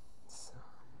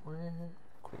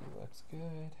 Queen looks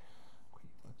good.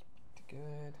 Queen looks pretty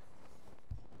good.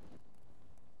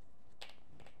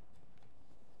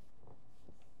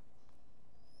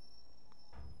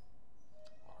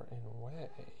 Or in way.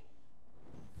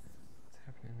 What's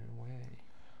happening in way?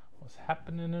 What's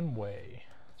happening in way?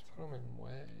 Let's put them in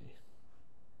way.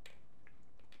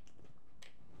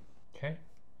 Okay.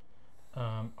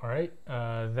 All right.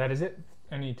 That is it.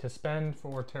 I need to spend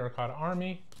for terracotta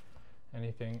army.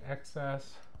 Anything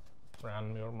excess,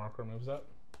 round marker moves up.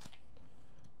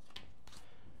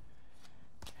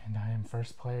 And I am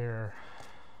first player.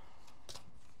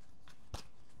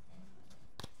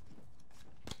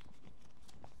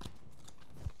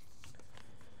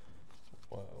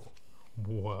 Whoa.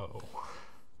 Whoa.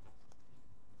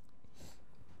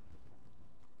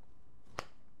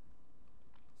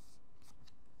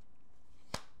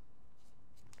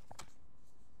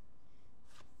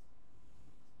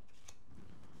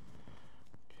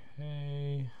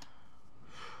 Okay.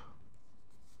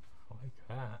 I like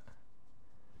that.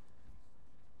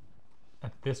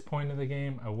 At this point of the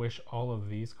game, I wish all of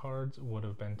these cards would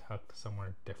have been tucked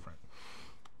somewhere different.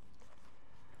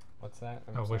 What's that?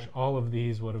 I wish all of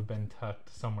these would have been tucked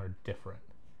somewhere different.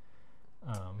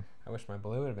 I wish my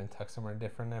blue would have been tucked somewhere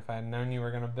different if I had known you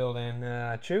were going to build in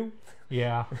Chew.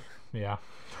 Yeah, yeah.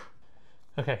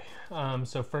 Okay,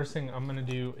 so first thing I'm going to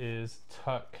do is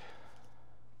tuck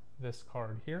this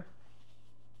card here.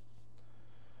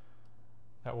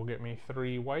 That will get me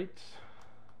 3 whites.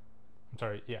 I'm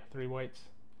sorry, yeah, 3 whites,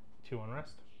 2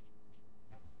 unrest.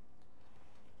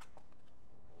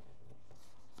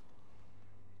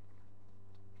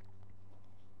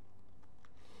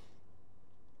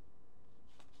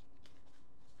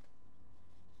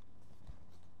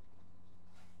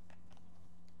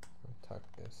 I'll tuck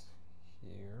this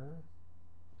here.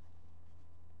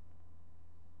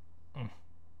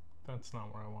 That's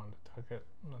not where I wanted to tuck it.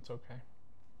 That's okay.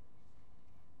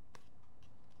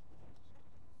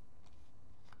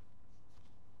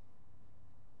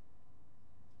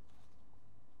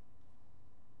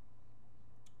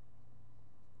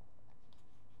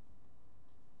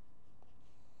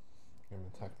 I'm going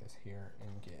to tuck this here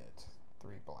and get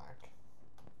 3 black.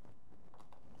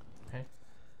 Okay.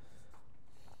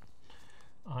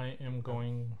 I am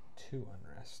going 2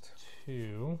 unrest.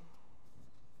 to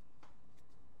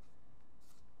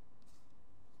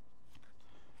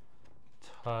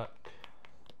tuck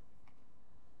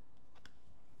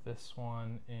this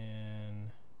one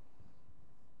in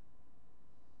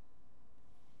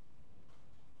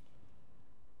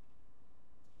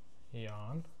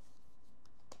Eon.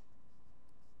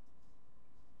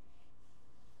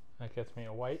 That gets me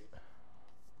a white.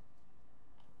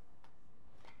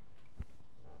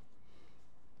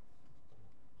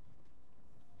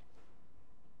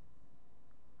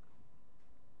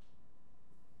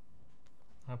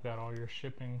 I've got all your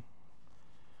shipping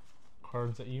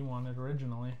cards that you wanted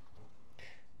originally.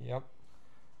 Yep.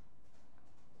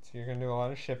 So you're going to do a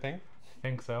lot of shipping. I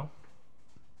think so.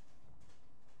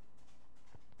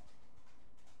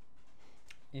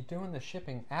 You're doing the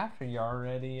shipping after you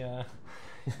already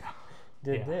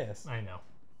did Yeah, this. I know.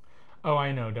 Oh,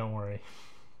 I know. Don't worry.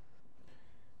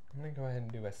 I'm going to go ahead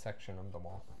and do a section of the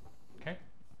wall. Okay.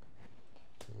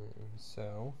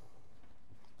 So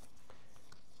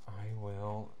I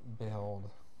will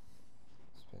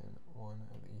spin 1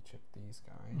 of each of these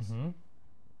guys. Mm-hmm.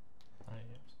 Oh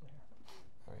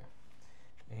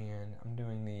yeah. And I'm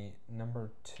doing the number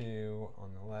 2 on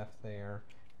the left there,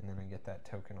 and then I get that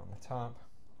token on the top.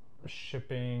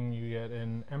 Shipping, you get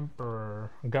an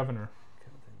emperor, governor.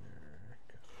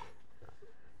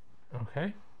 Governor.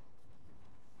 Okay.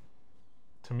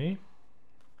 To me?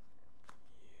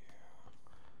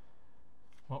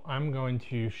 Well, I'm going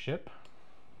to ship.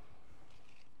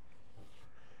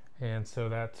 And so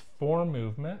that's 4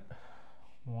 movement.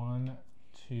 1,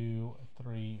 2,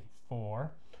 3,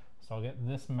 4. So I'll get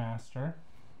this master.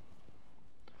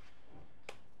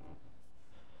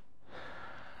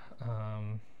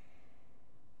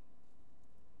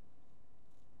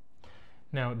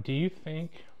 Now, do you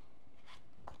think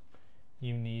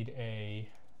you need a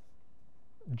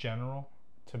general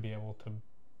to be able to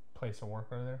place a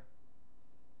worker there?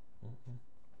 Mm-mm.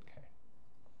 Okay.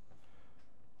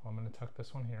 Well, I'm going to tuck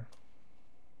this one here.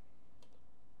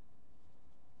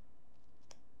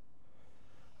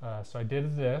 So I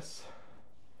did this.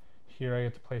 Here I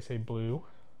get to place a blue,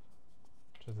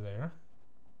 which is there.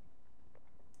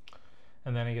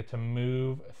 And then I get to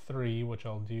move 3, which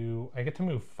I'll do. I get to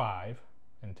move 5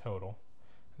 in total.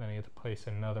 And then I get to place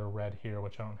another red here,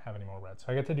 which I don't have any more red. So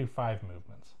I get to do 5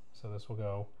 movements. So this will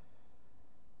go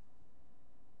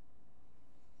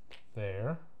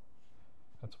there.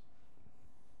 That's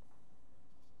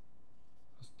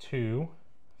 2,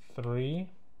 3.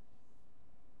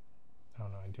 Oh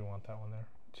no, I do want that one there.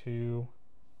 2,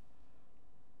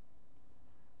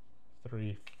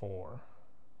 3, 4.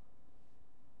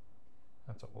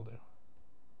 That's what we'll do.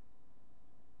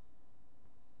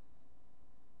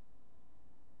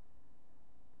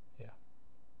 Yeah.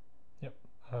 Yep.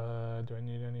 Do I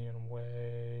need any in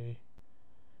way?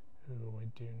 Ooh, I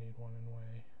do need one in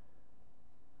way.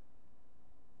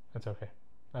 That's okay.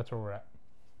 That's where we're at.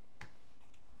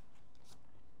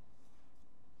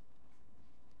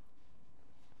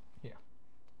 Yeah.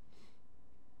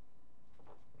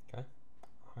 Okay.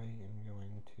 I am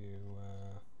going to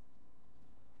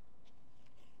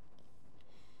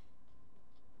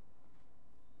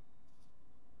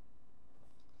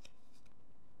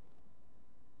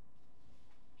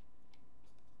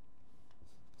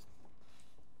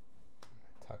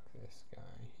tuck this guy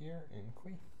here in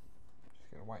queen.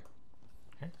 Just get a white.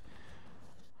 Okay.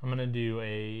 I'm gonna do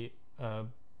a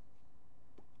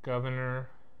governor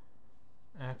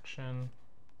action.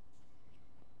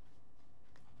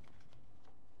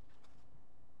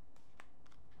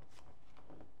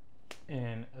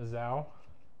 In Zhao.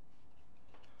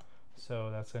 So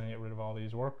that's going to get rid of all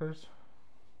these workers.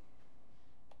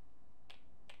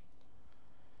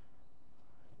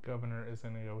 Governor is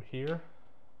going to go here.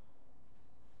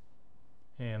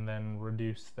 And then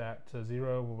reduce that to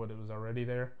 0, what it was already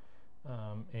there.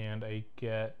 And I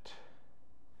get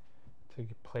to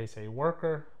place a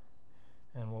worker.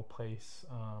 And we'll place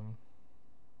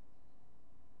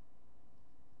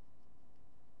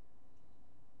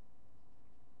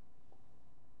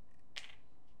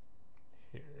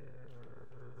here.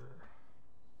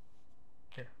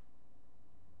 Here.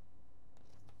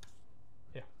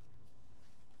 Yeah.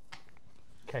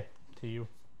 Okay, to you.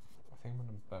 I think I'm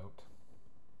gonna boat.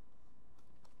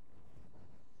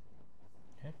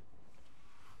 Okay.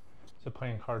 So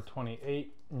playing card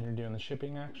 28, and you're doing the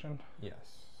shipping action?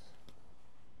 Yes.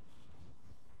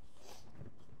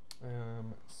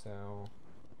 So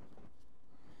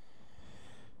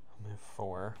I'll move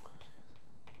 4.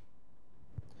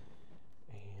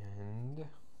 And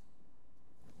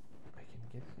I can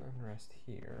get an unrest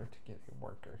here to get a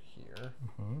worker here.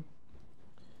 Mm-hmm.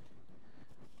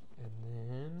 And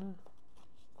then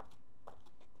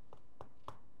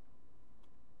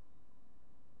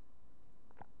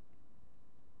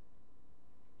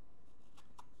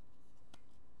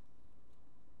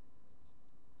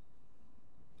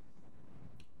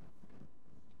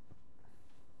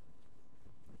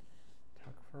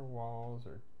tuck for walls,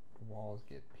 or walls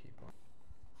get people.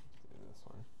 Let's do this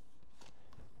one.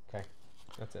 Okay,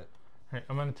 that's it. All right,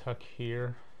 I'm going to tuck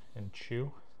here and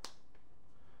chew.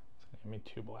 It's going to give me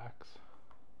 2 blacks.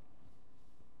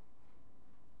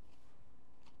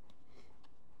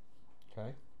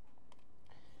 Okay.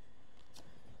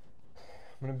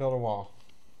 I'm going to build a wall.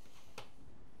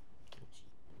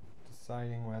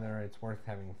 Deciding whether it's worth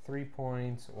having 3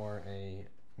 points or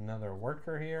another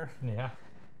worker here. Yeah.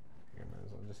 I might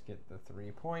as well just get the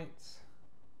 3 points.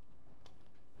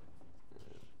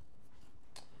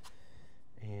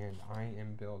 And I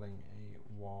am building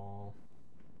a wall.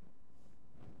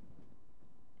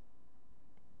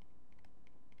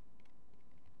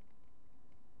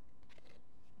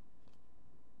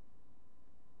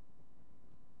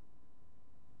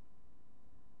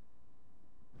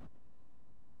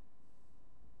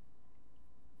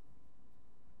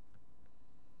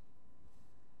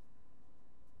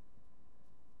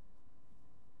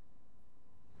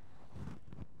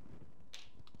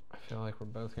 we're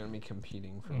both going to be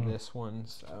competing for this one,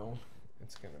 so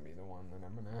it's going to be the one that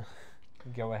I'm going to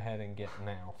go ahead and get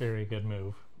now. Very good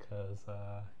move, because,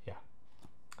 yeah.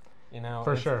 You know,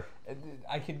 for sure.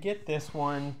 I could get this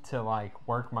one to like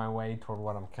work my way toward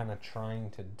what I'm kind of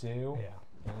trying to do.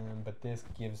 Yeah. But this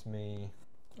gives me...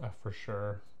 for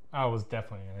sure. I was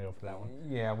definitely going to go for that one.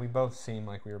 Yeah, we both seem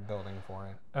like we were building for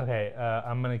it. Okay,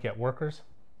 I'm going to get workers.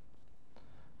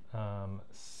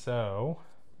 So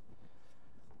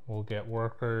we'll get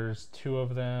workers, 2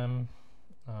 of them.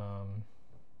 Where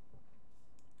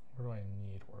do I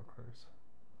need workers?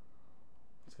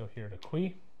 Let's go here to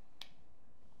Qui.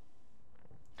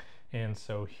 And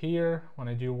so here, when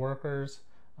I do workers,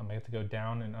 I'm going to have to go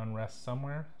down and unrest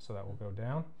somewhere. So that will go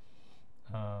down.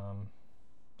 And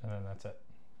then that's it.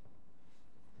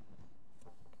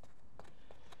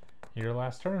 Your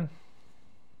last turn.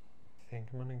 I think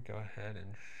I'm going to go ahead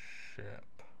and ship.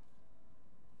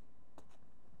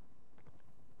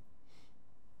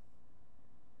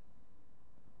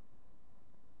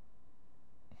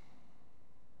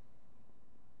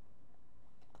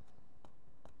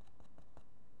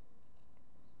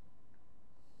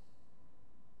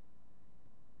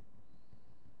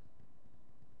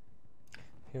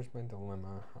 Here's my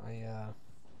dilemma.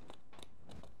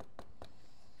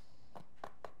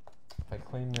 If I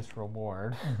claim this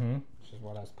reward, which is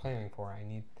what I was planning for, I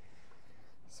need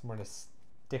somewhere to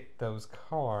stick those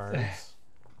cards.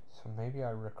 So maybe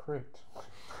I recruit.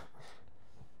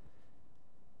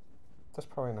 That's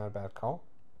probably not a bad call.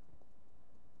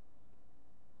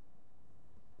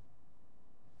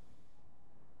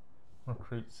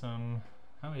 Recruit some.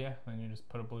 Oh yeah, then you just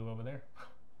put a blue over there.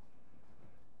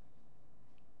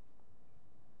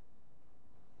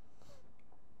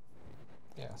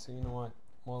 Yeah, so you know what?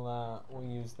 We'll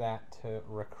use that to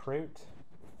recruit.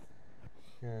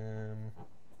 So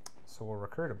we'll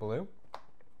recruit a blue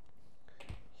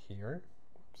here.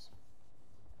 Oops.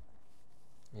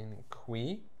 In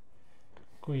Qui.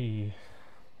 Qui.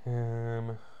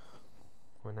 When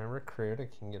I recruit, I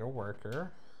can get a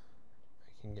worker.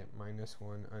 I can get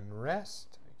 -1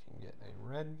 unrest. I can get a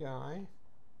red guy.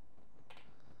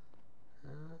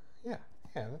 Yeah,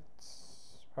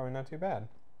 that's probably not too bad.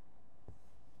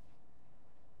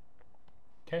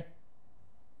 Okay.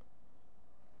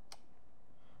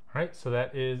 All right, so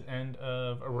that is end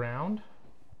of a round.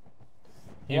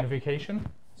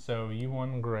 Unification. So you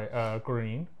won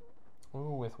green.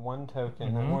 Ooh, with 1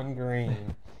 token and 1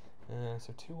 green.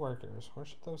 So 2 workers. Where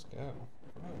should those go?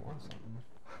 I want something.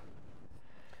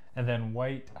 And then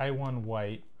white. I won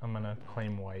white. I'm gonna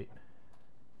claim white.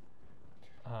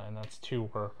 And that's 2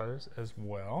 workers as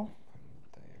well.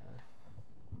 There.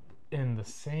 In the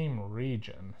same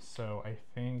region. So I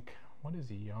think, what is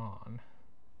Yan?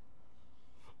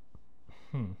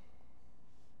 You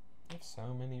have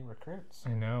so many recruits.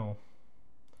 I know.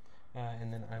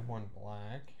 And then I won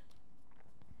black.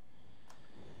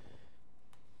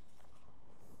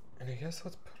 And I guess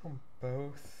let's put them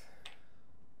both.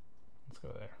 Let's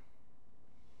go there.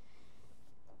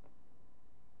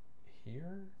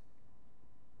 Here?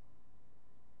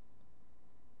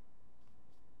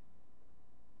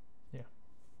 Yeah.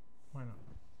 Why not?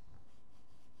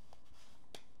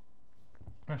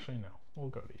 Actually, no. We'll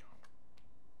go to Yan.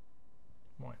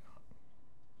 Why not?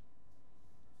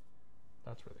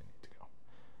 That's where they need to go.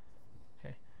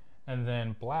 Okay. And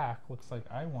then black, looks like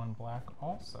I won black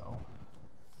also.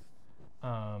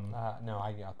 No,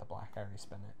 I got the black. I already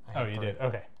spent it. Oh, you did?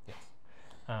 Okay. Yes.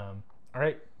 All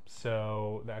right.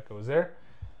 So that goes there.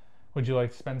 Would you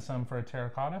like to spend some for a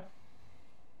terracotta?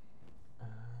 I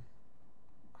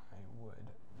would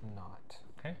not.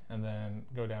 Okay. And then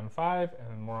go down 5,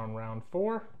 and we're on round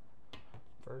 4.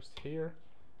 First here.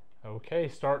 Okay,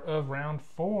 start of round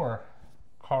 4.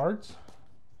 Cards.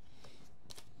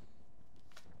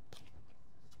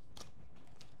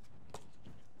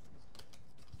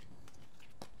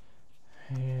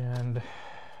 And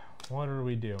what are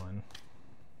we doing?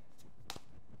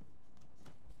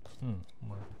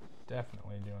 We're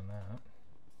definitely doing that.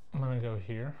 I'm gonna go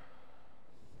here.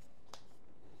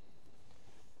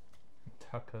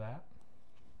 Tuck that.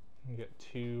 And get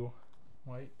 2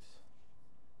 whites.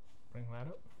 Bring that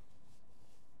up.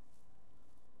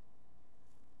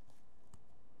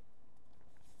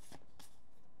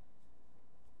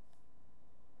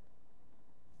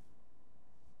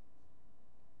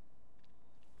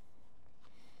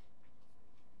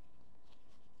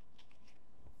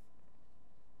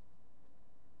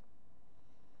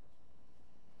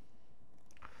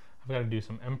 I've got to do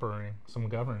some emperoring, some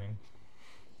governing.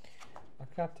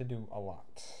 I've got to do a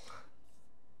lot.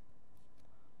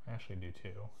 I actually do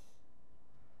too.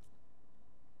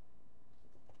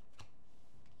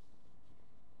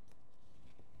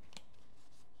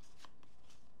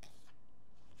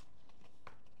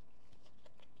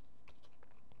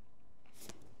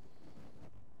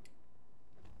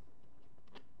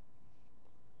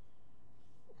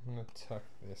 tuck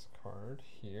this card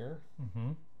here.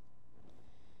 Mm-hmm.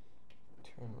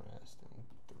 2 unrest and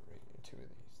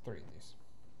 3 of these.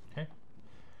 Okay.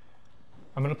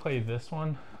 I'm gonna play this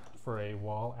one for a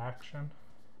wall action,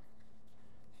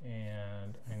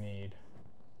 and I need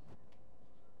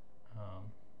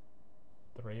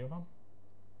 3 of them.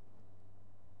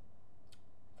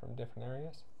 From different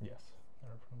areas? Yes,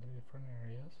 they're from the different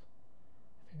areas.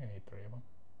 I think I need 3 of them.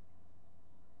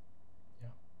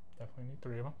 Yeah, definitely need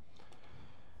 3 of them.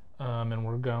 And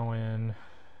we're going.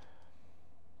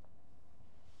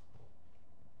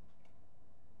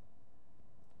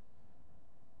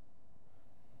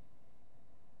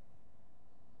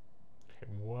 Okay,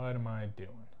 what am I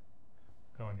doing?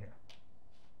 Going here.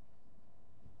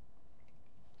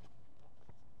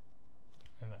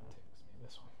 And that takes me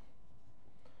this one.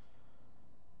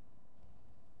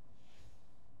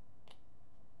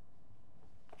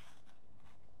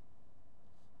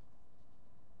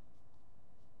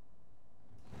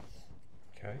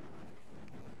 Okay.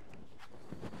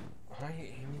 I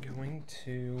am going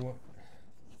to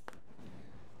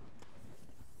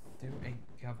do a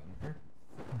governor.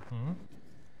 Mm-hmm.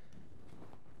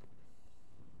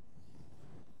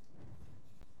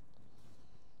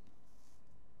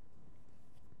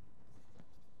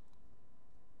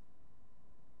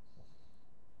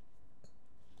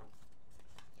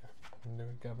 I'm gonna do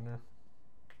a governor.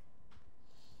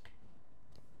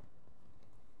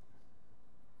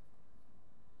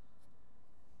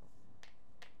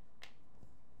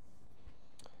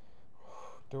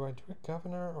 Do I do a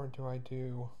governor or do I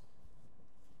do...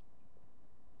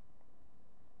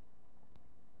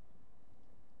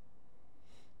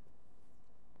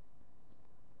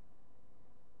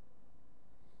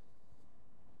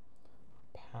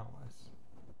 palace?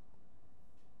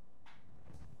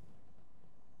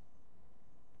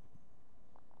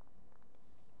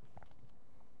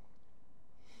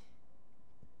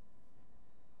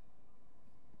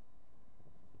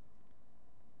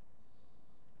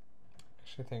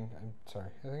 I think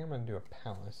I'm gonna do a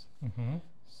palace. Mm-hmm.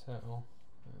 So, well,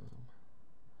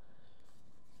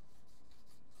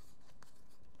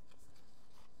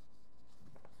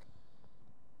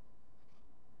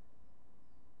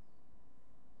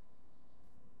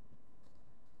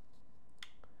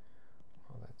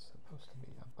 that's supposed to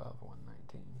be above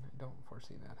 119. I don't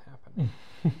foresee that happening.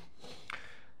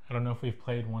 I don't know if we've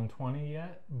played 120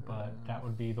 yet, but that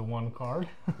would be the one card.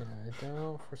 Yeah, I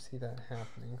don't foresee that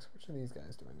happening. So which of these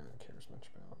guys do I not care as much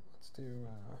about? Let's do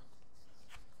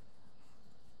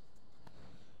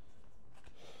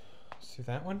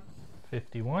that one.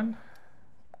 51.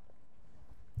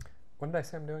 What did I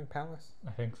say I'm doing? Palace?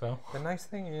 I think so. The nice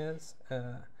thing is,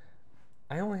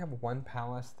 I only have 1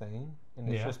 palace thing,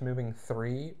 and it's just moving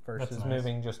 3 versus nice.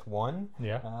 moving just 1.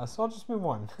 Yeah. So I'll just move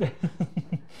 1.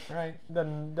 Right?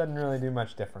 Doesn't really do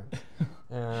much difference.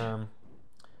 So I'm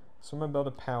gonna build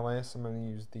a palace. I'm gonna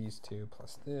use these 2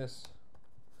 plus this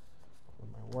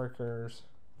with my workers.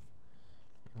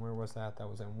 And where was that? That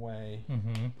was in way.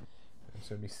 Mm-hmm.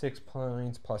 So it'd be 6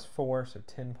 points plus 4, so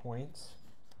 10 points.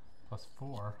 Plus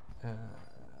 4.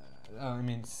 I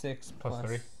mean 6 plus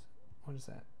 3. What is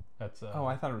that? That's oh,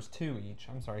 I thought it was 2 each.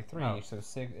 I'm sorry, 3 each. So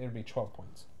 6. It'd be 12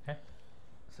 points. Okay.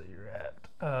 So you're at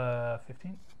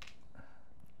 15.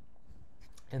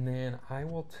 And then I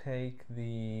will take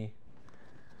the.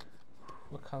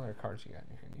 What color cards you got in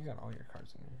your hand? You got all your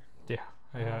cards in there. Yeah,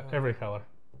 I got every color.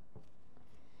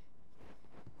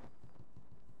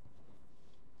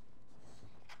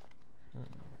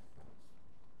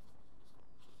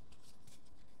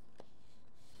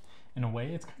 In a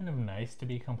way, it's kind of nice to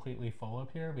be completely full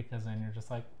up here because then you're just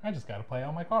like, I just got to play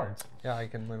all my cards. Yeah, I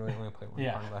can literally only play 1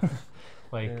 Yeah. card left.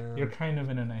 Like, you're kind of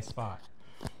in a nice spot.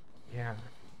 Yeah.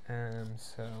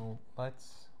 So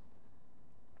let's.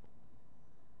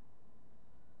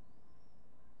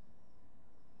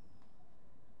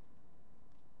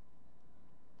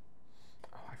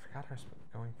 Oh, I forgot I was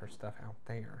going for stuff out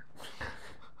there.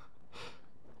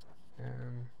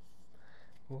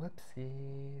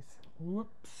 Whoopsies.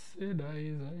 Whoopsie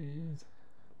daisies.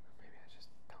 Maybe I just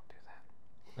don't do that.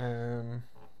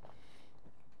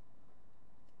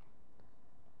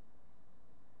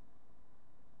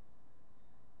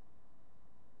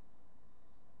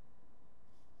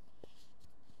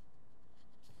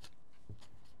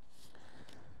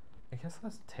 I guess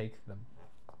let's take them.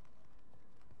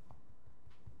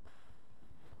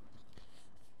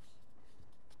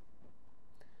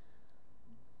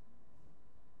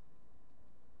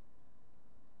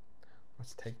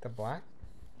 Let's take the black.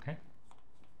 Okay.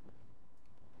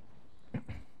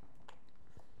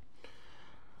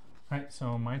 Alright,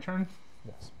 so my turn.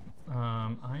 Yes.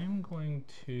 I am going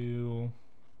to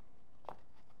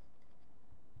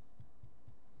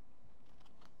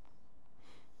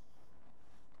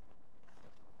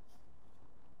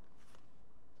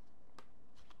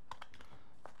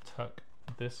tuck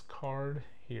this card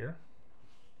here.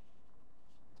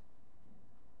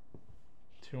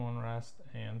 2 unrest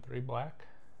and 3 black.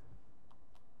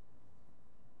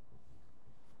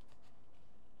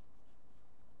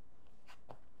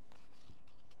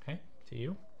 Okay, to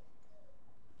you.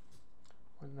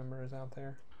 What number is out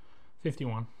there?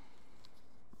 51.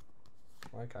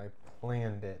 Like I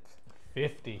planned it.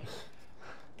 50.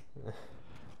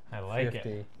 I like 50.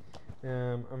 it.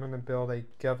 I'm going to build a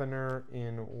governor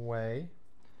in way.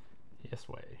 Yes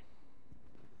way.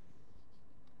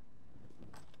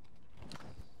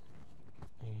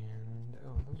 And,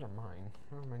 oh, those are mine.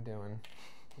 What am I doing?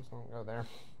 Those don't go there.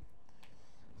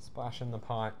 Splash in the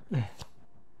pot.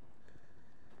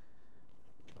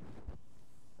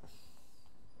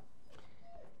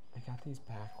 I got these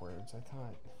backwards. I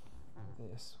thought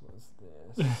this was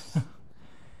this. Not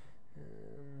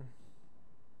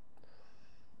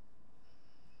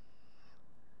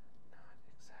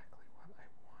exactly what I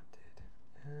wanted.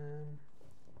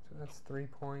 So that's 3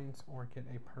 points, or get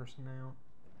a person out.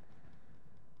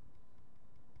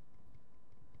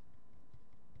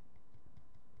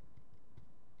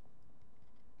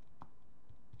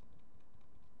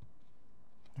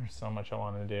 There's so much I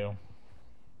want to do.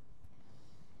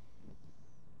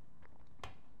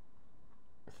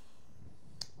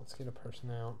 Let's get a person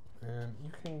out. And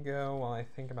you can go while I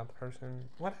think about the person.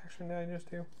 What action did I just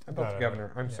do? I built the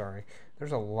governor. I'm sorry.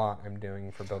 There's a lot I'm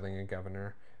doing for building a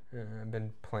governor. I've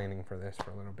been planning for this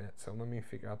for a little bit. So let me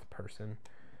figure out the person.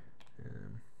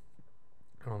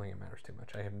 I don't think it matters too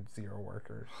much. I have 0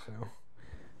 workers. So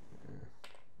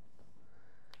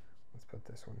let's put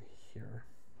this one here.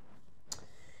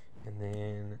 And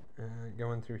then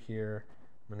going through here,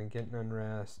 I'm going to get an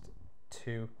unrest,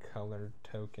 2 colored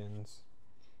tokens.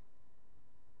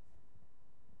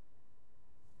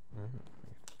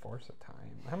 Force a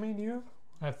tie. How many do you have?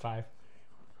 I have 5.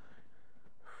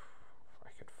 I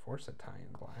could force a tie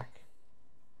in black.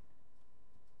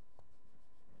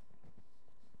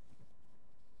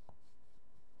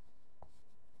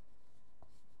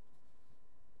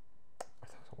 Are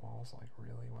those walls like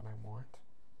really what I want?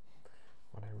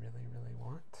 What I really, really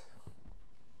want?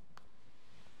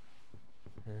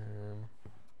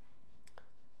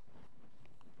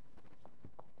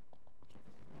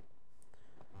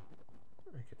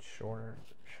 I could shore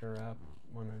up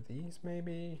one of these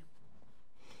maybe.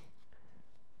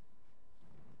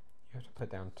 You have to put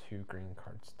down 2 green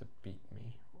cards to beat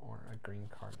me, or a green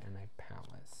card and a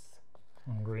palace.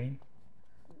 On green?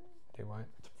 Do what?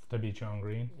 To beat you on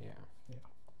green? Yeah. Yeah.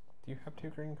 Do you have 2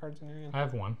 green cards in your hand? I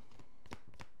have 1.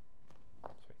 So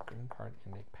a green card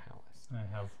and a palace. I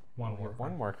have 1 worker.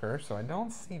 1 worker, so I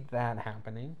don't see that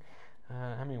happening.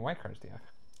 How many white cards do you have?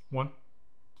 1.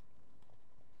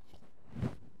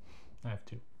 I have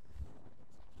 2.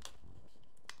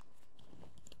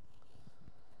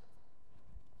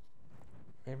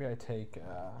 Maybe I take 2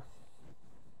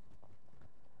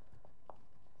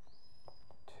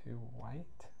 white.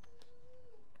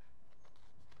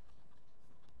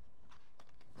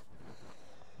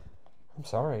 I'm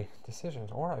sorry, decisions.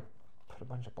 Or I put a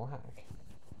bunch of black.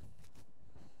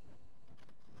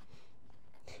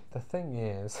 The thing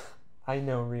is, I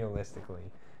know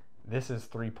realistically, this is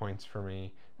 3 points for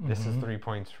me. This is 3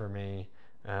 points for me.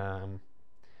 I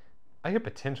could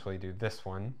potentially do this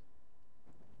one,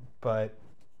 but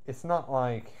it's not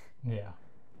like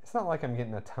it's not like I'm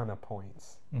getting a ton of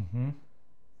points. I'm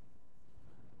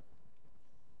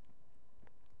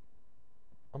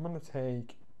gonna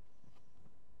take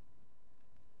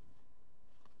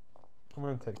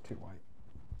 2 white.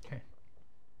 Okay.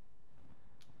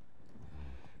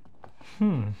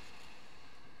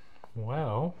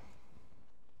 Well.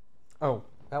 Oh,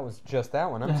 that was just that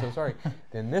one. I'm so sorry.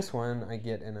 Then this one, I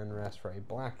get an unrest for a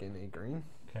black and a green.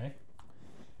 Okay.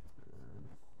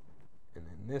 And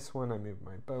then this one, I move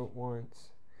my boat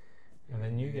once. And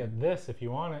then you get this if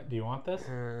you want it. Do you want this?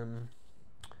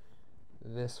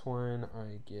 This one,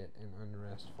 I get an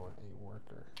unrest for a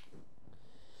worker.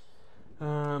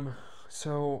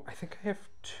 So I think I have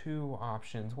 2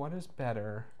 options. What is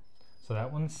better? So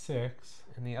that one's 6.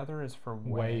 And the other is for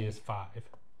Way is 5.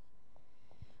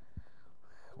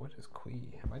 What is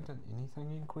Kui? Have I done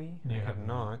anything in Kui? You I have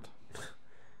not.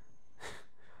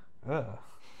 Ugh.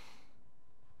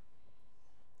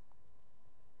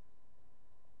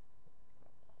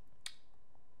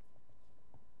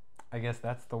 I guess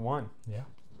that's the one. Yeah,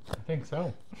 I think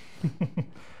so.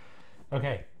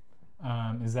 Okay.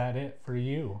 Is that it for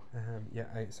you? Yeah,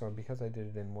 so because I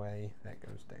did it in way, that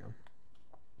goes down.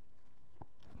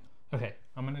 Okay,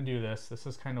 I'm gonna do this. This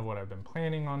is kind of what I've been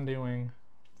planning on doing.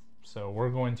 So we're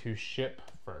going to ship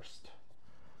first.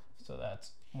 So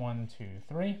that's 1, 2,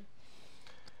 3.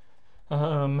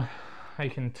 I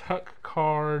can tuck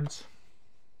cards.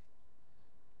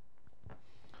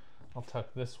 I'll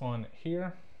tuck this one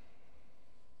here.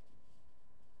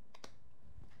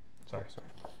 Sorry.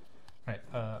 All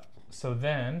right, so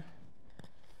then,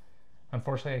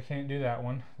 unfortunately I can't do that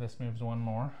one. This moves one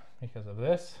more because of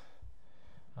this.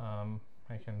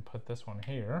 I can put this one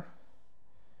here.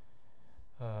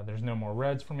 There's no more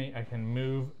reds for me. I can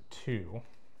move 2.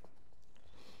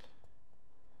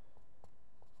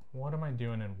 What am I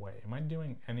doing in way? Am I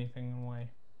doing anything in way?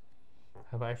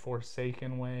 Have I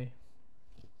forsaken way?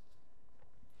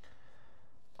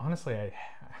 Honestly, I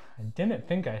didn't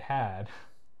think I had.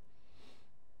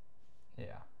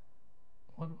 Yeah.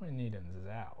 What do I need in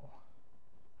Zhao?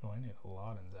 Oh, I need a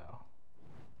lot in Zhao.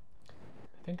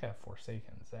 I think I've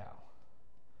forsaken Zhao.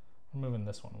 We're moving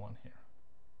this one here.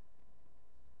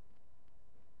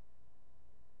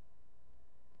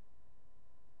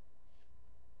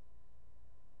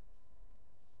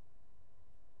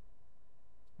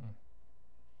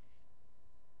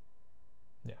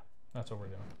 Yeah, that's what we're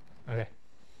doing. Okay.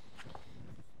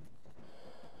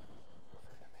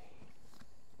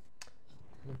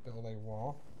 I'm gonna build a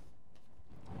wall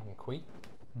on Qui.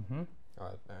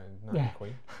 Not Yeah.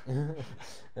 Qui.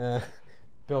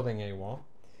 Building a wall.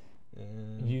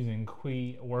 Using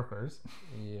Qui workers.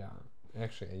 Yeah,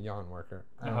 actually a yawn worker.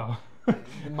 Oh.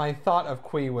 My thought of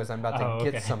Qui was I'm about to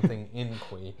get okay. something in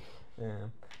Qui.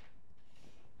 And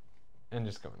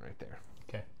just going right there.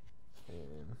 Okay.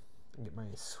 And get my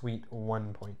sweet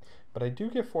 1 point. But I do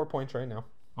get 4 points right now.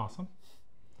 Awesome.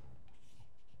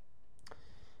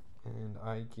 And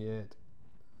I get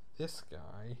this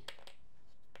guy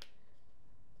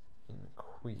in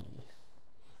Qui.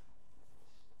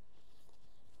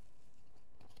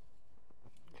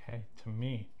 Okay, to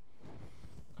me.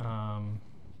 I'm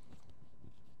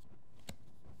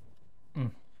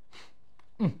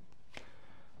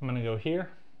gonna go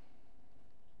here.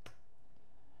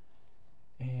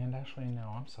 And actually,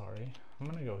 no, I'm sorry. I'm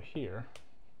gonna go here.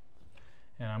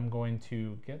 And I'm going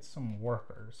to get some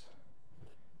workers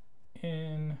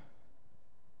in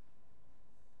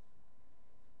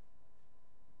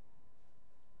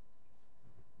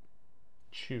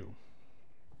Chew.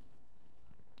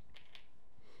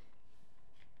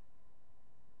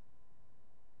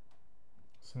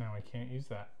 So now I can't use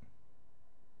that.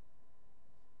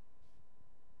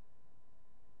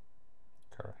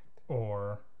 Correct.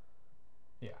 Or,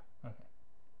 yeah, okay.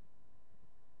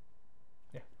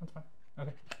 Yeah, that's fine.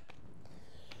 Okay.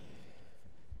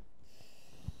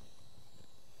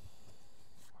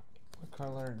 What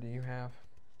color do you have?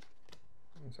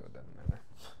 So it doesn't matter.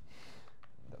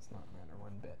 It does not matter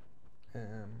one bit.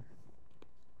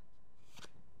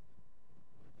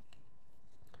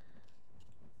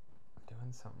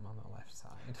 Doing something on the left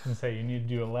side. And say you need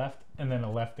to do a left and then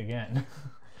a left again.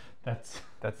 that's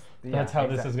yeah, how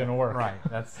this is going to work. Right.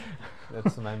 That's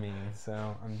what I mean.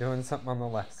 So I'm doing something on the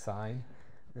left side.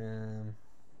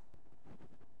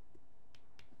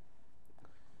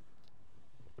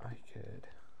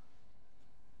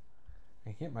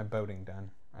 I get my boating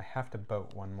done. I have to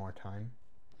boat one more time.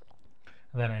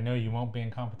 Then I know you won't be in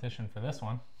competition for this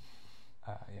one.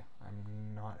 Yeah,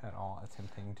 I'm not at all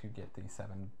attempting to get the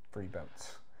 7 free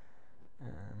boats.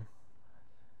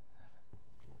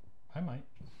 I might.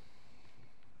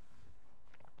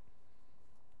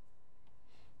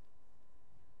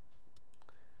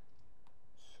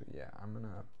 So yeah, I'm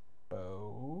gonna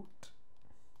boat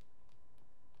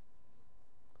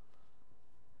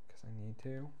because I need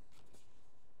to.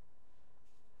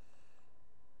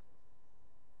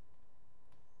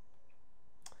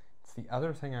 It's the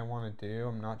other thing I want to do.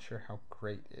 I'm not sure how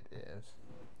great it is.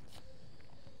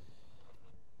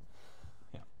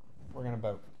 Yeah, we're gonna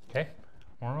boat. Okay,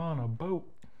 we're on a boat.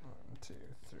 1, 2,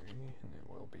 3, and it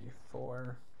will be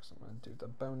 4 because I'm gonna do the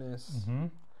bonus. Mm-hmm.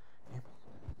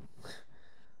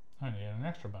 I need an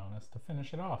extra bonus to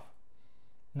finish it off.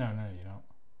 No, you don't.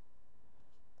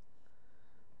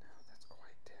 No, that's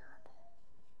quite terrible.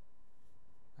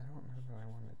 I don't know that I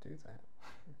want to do that.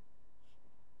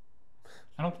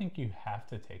 I don't think you have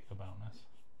to take the bonus.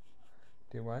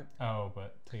 Do what? Oh,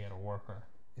 but to get a worker.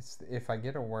 It's if I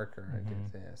get a worker, I do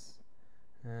this.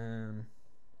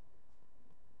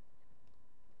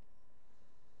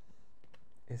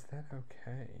 Is that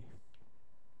okay?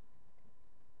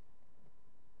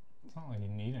 It's not like you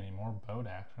need any more boat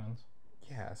actions.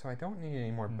 Yeah, so I don't need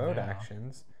any more boat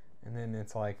actions. And then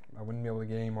it's like I wouldn't be able to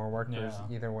get any more workers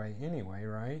either way anyway,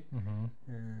 right?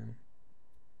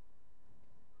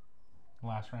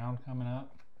 Last round coming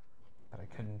up. But I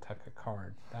couldn't tuck a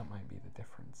card. That might be the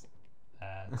difference.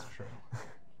 That's true.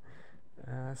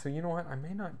 So you know what? I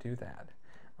may not do that.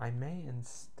 I may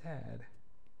instead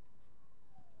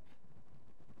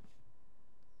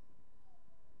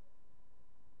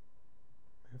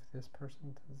move this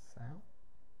person to the south.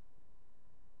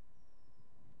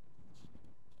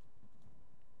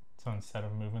 So instead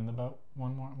of moving the boat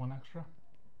one extra?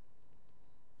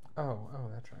 Oh,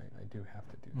 that's right. I do have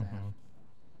to do that.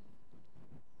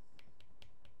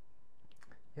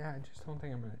 Yeah, I just don't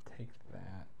think I'm going to take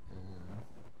that.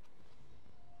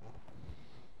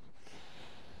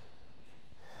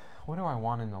 What do I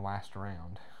want in the last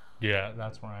round? Yeah,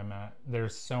 that's where I'm at.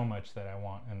 There's so much that I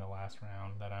want in the last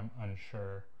round that I'm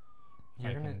unsure if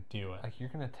I can do it. Like, you're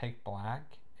going to take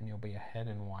black, and you'll be ahead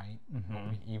in white. You'll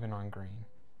be even on green.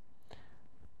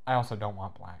 I also don't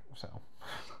want black, so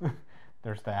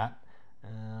there's that.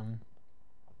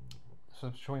 So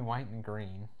between white and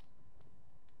green.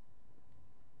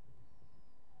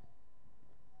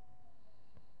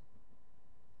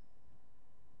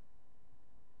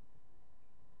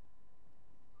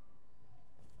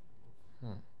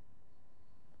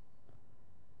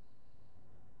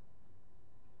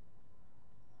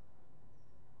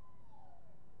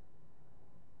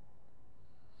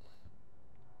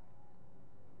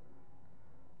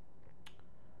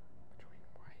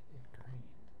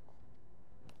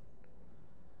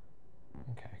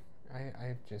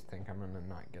 I just think I'm going to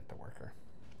not get the worker.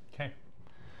 Okay.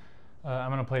 I'm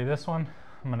going to play this one.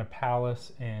 I'm going to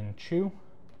palace in Chew.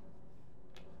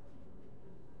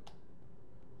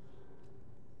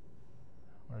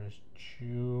 Where's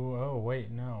Chew? Oh,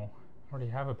 wait, no. I already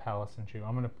have a palace in Chew.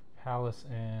 I'm going to palace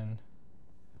in...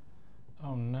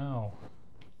 Oh, no.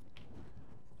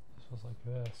 This was like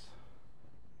this.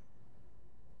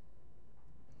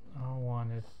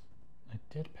 I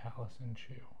did palace in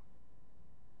Chew.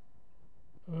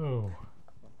 Ooh.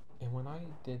 And when I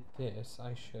did this,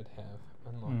 I should have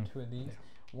unlocked 2 of these. Yeah.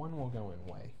 One will go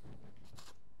in way.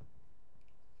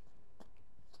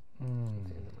 At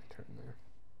the end of my turn there.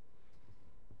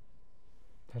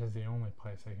 That is the only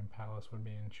place I can palace would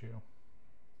be in Chew.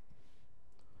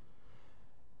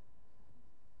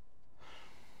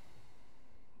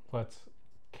 Let's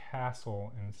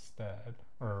castle instead,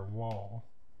 or wall.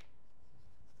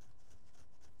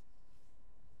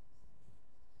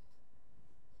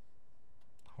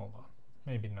 Hold on.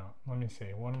 Maybe not. Let me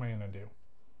see. What am I going to do?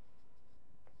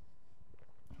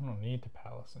 I don't need to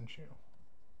palace and Chew.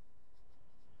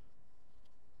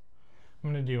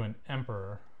 I'm going to do an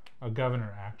emperor, a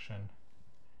governor action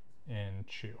in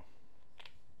Chew.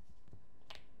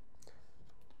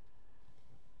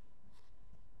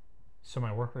 So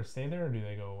my workers stay there or do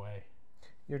they go away?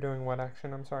 You're doing what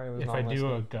action? I'm sorry. If I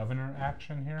do a governor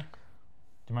action here,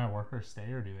 do my workers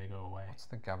stay or do they go away? What's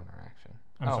the governor action?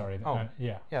 I'm sorry.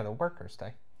 Yeah. Yeah, the workers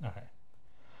stay. Okay.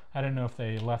 I didn't know if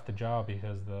they left the job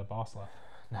because the boss left.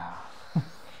 No.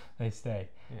 They stay.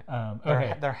 Yeah.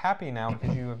 Okay. They're happy now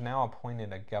because you have now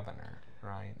appointed a governor,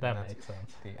 right? That makes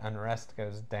sense. The unrest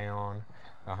goes down.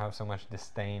 They'll have so much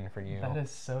disdain for you. That is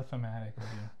so thematic of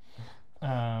you.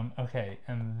 Okay,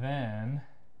 and then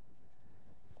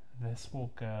this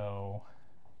will go...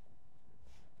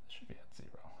 This should be at 0.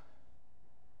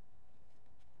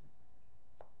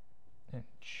 In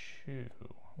Chew.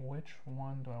 Which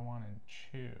one do I want in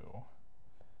Chew?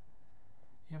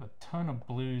 You have a ton of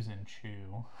blues in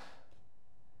Chew.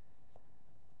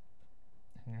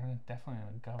 And you're definitely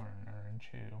a governor in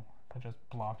Chew. To just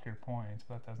block your points,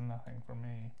 but that does nothing for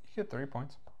me. You get 3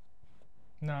 points.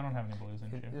 No, I don't have any blues in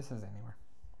Chew. This is anywhere.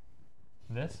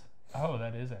 This? Oh,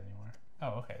 that is anywhere.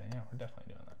 Oh, okay, then yeah, we're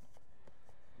definitely doing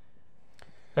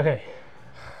that. Okay.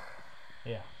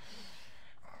 Yeah.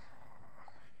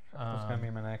 What's going to be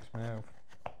my next move?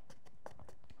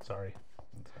 Sorry.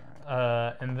 That's all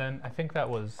right. And then I think that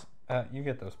was... you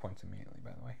get those points immediately,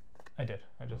 by the way. I did.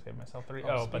 I just gave myself 3.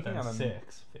 Oh, but then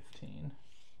 6, 15.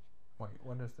 Wait,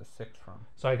 what is the 6 from?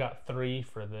 So I got 3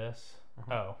 for this.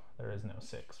 Oh, there is no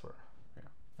 6 for... Yeah.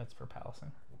 That's for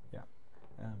palising. Yeah.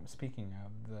 Speaking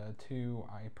of the 2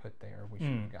 I put there, we should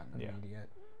have gotten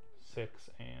immediate. 6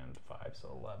 and 5, so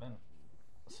 11.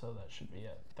 So that should be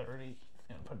at 30.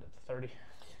 And put it at 30.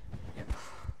 Yep.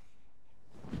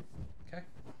 Okay.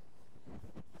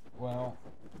 Well,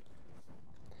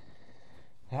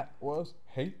 that was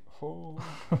hateful.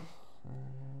 So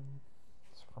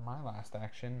for my last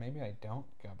action, maybe I don't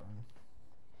govern.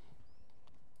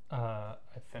 I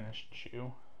finished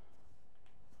Chew.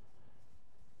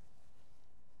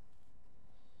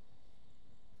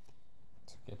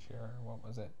 get your, what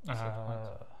was it? 6 points?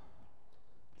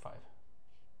 5.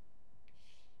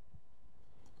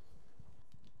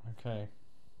 Okay.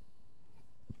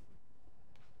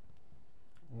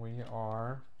 We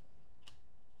are.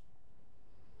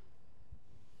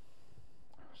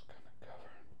 I was gonna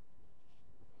govern.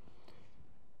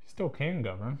 You still can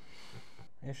govern.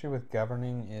 The issue with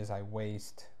governing is I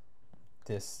waste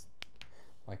this,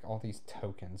 like all these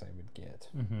tokens I would get.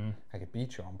 I could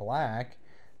beat you on black,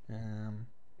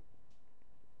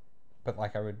 but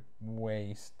like I would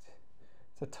waste.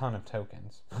 It's a ton of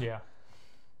tokens. Yeah.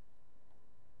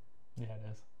 Yeah, it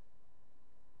is.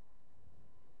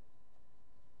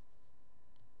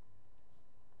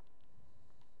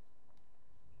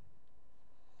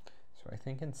 So I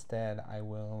think instead I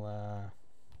will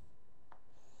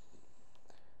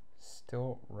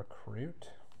still recruit.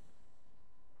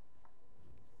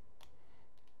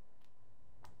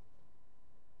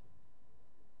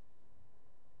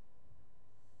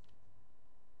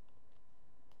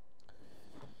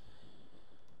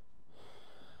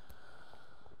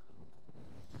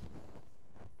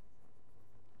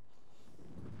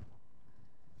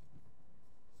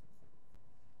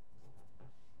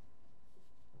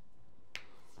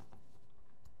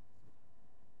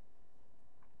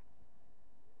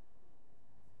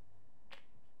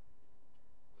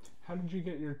 How did you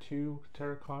get your 2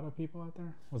 terracotta people out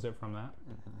there? Was it from that?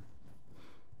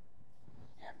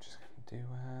 Yeah, I'm just gonna do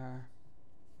I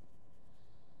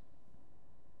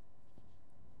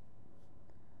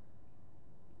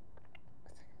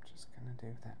think I'm just gonna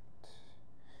do that.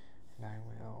 And I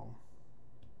will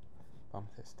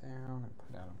bump this down and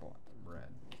put out a block of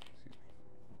red. Excuse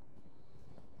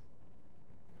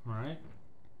me. All right.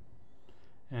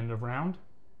 End of round.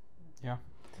 Yeah.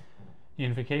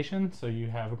 Unification, so you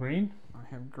have green. I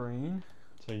have green.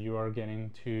 So you are getting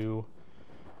to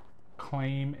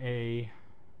claim a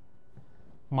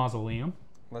mausoleum.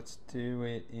 Let's do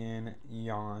it in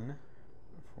Yan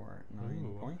for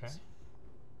 9 points. Okay.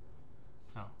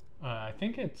 Oh, I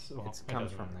think it's... Well, It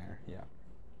comes from there, yeah.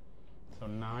 So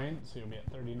 9, so you'll be at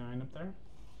 39 up there.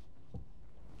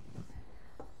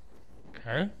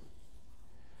 Okay.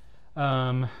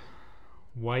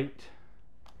 White.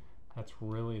 That's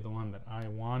really the one that I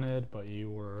wanted, but you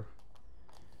were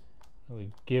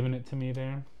really giving it to me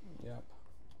there. Yep.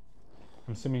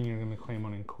 I'm assuming you're going to claim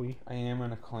one in Kui. I am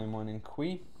going to claim one in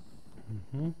Kui.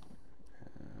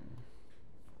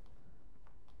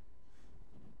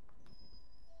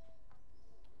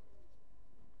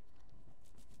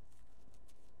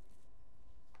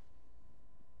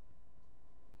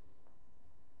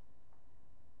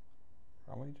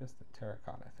 Probably just the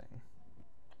terracotta thing.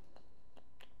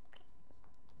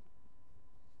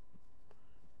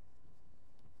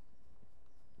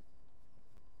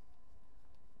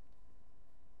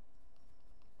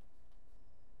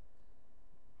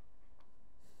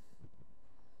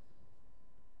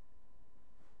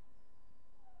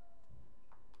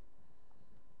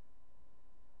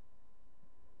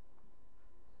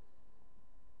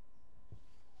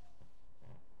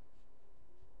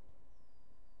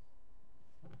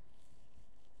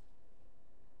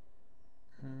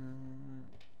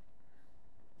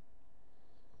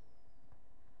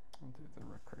 I'll do the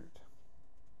recruit.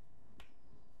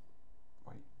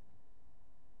 Wait.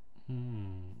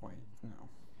 Wait, no.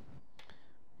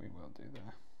 We will do the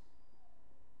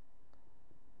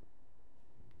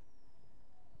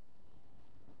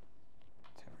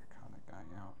terracotta guy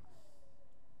out.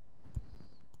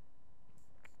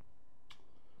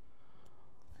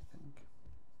 I think.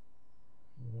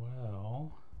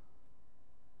 Well,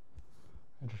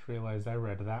 I just realized I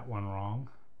read that one wrong.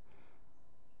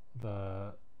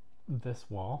 This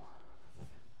wall.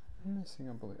 I'm missing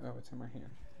a blue. Oh, it's in my hand.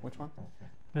 Which one?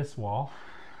 This wall.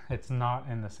 It's not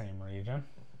in the same region.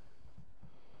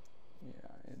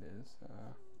 Yeah, it is.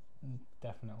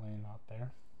 Definitely not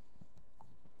there.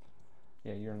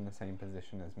 Yeah, you're in the same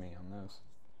position as me on those.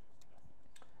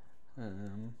 That's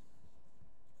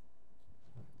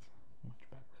much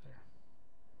better there.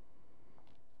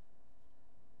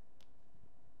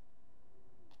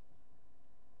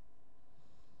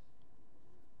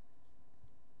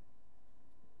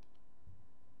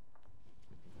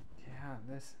 Yeah,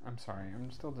 this. I'm sorry. I'm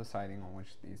still deciding on which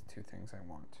of these two things I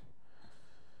want.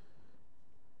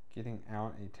 Getting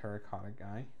out a terracotta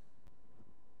guy.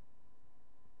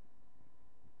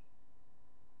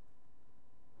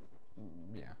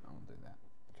 Yeah, I'll do that.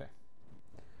 Okay.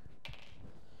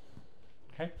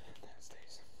 Okay. That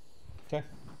stays. Okay.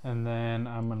 And then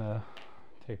I'm gonna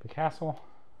take the castle.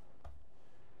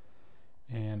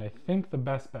 And I think the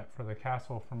best bet for the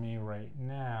castle for me right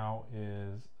now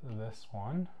is this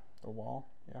one. The wall.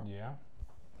 Yeah. Yeah.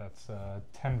 That's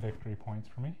 10 victory points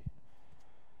for me.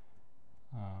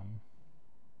 So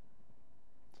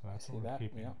that's what we're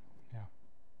keeping. Yeah.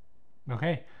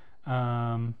 Okay.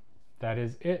 That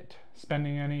is it.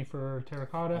 Spending any for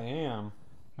terracotta? I am.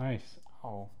 Nice.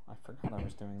 Oh, I forgot I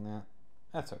was doing that.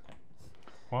 That's okay.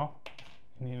 Well,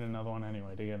 you need another one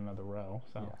anyway to get another row.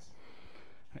 So. Yes.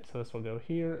 All right, so this will go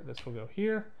here. This will go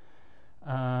here.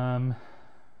 Round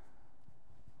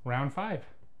 5.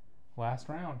 Last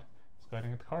round. Let's go ahead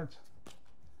and get the cards.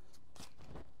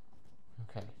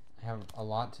 Okay. I have a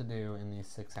lot to do in these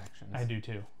 6 actions. I do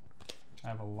too. I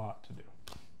have a lot to do.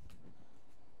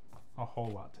 A whole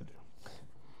lot to do.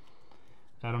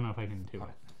 I don't know if I can do it.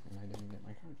 And I didn't get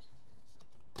my cards.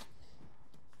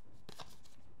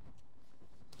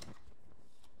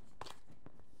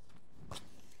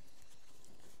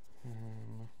 I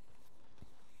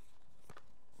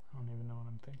don't even know what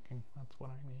I'm thinking. That's what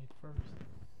I need first.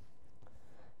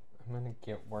 I'm going to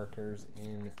get workers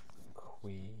in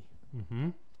Qui. Mm-hmm.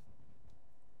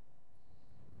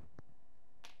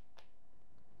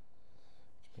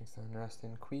 Which makes the unrest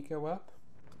in Qui go up.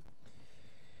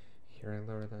 Here I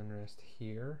lower the unrest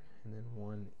here, and then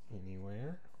 1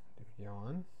 anywhere. Do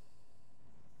yawn.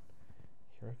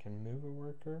 Here I can move a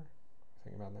worker.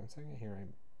 Think about that in a second. Here I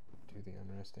do the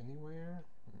unrest anywhere.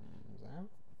 That.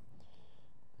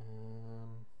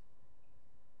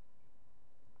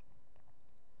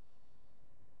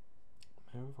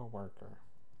 Move a worker.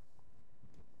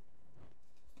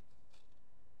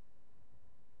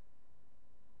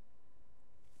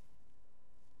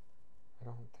 I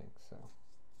don't think so.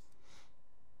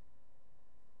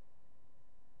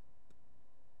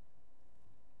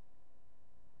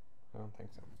 I don't think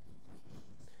so.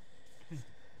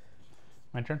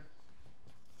 My turn?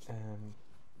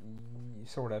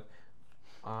 Sort of.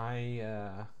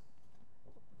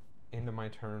 End of my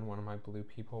turn, one of my blue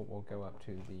people will go up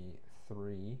to the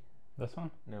 3. This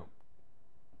one? No.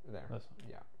 There. This one?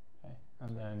 Yeah. Okay.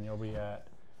 And then you'll be at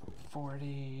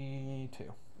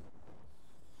 42.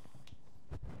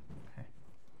 Okay.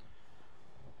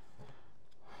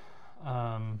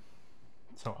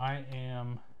 So I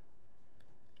am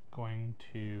going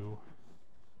to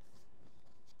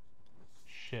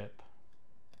ship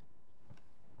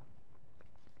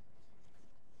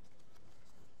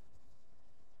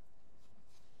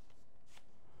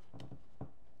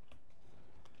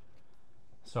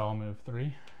so I'll move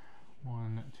 3.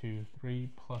 1, 2, 3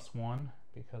 plus 1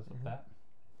 because of that.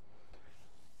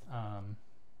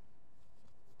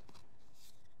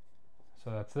 So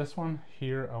that's this one.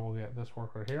 Here I will get this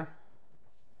worker here.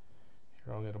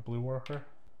 Here I'll get a blue worker.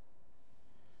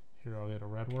 Here I'll get a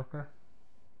red worker.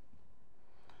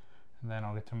 And then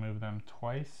I'll get to move them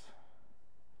twice.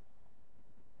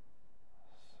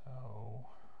 So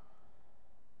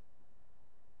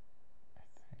I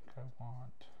think I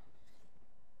want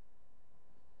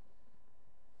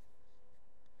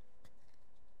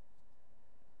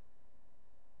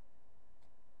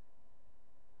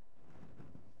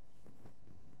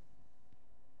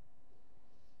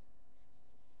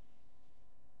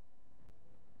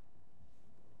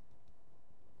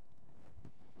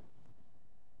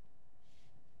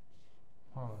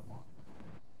what do I want?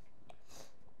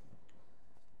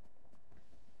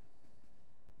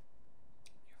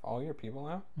 You have all your people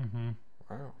out? Mm-hmm.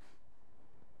 Wow.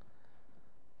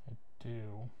 I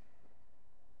do.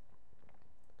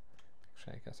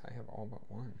 Actually, I guess I have all but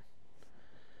 1.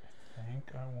 I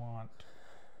think I want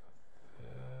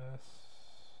this.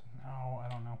 No, I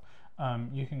don't know.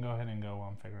 You can go ahead and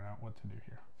go figure out what to do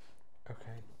here.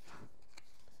 Okay.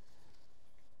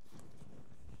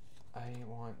 I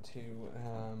want to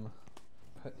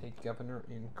put a governor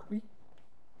in Qui.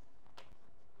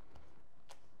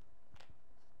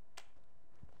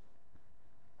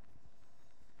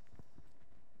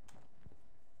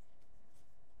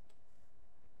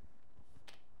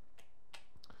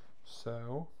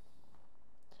 So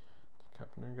the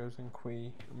governor goes in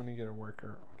Qui. I'm gonna get a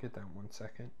worker. I'll get that in 1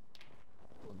 second.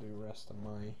 We'll do the rest of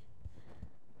my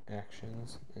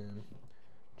actions. And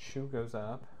Chu goes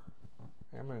up.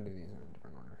 I'm going to do these in a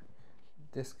different order.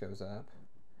 This goes up.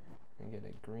 And get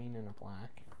a green and a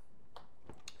black.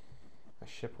 I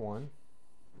ship 1.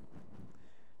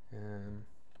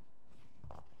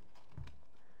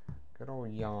 Good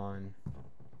old yawn.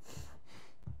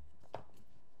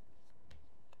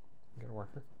 Get a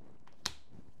worker.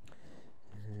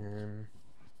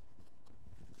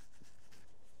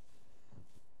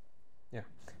 Yeah.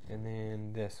 And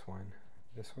then this one.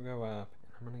 This will go up.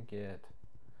 And I'm going to get...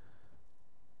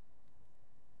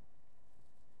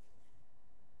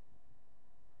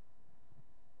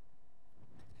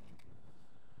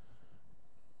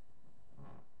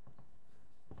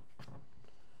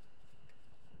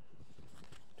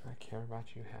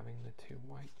 about you having the 2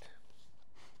 white.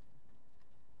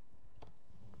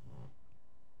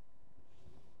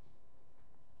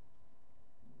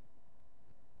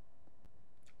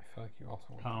 I feel like you also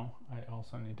want I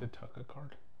also need to tuck a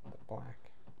card. the black.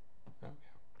 Okay.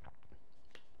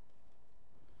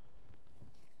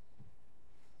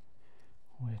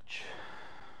 Which?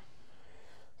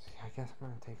 See, I guess I'm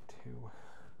gonna take two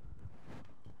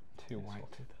white. We'll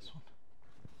do this one.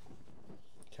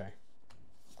 Okay.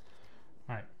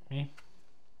 All right, me.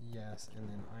 Yes, and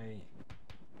then I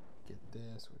get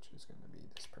this, which is going to be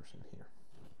this person here.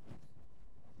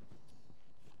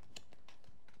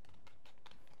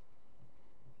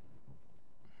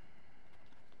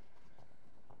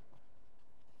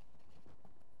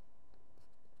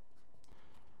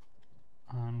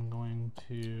 I'm going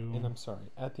to... And I'm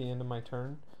sorry, at the end of my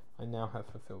turn, I now have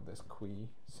fulfilled this Kui,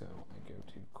 so I go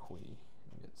to Kui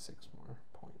and get 6 more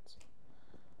points.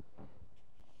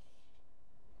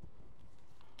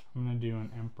 I'm going to do an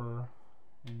Emperor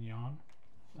in Yan.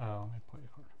 Oh, let me play a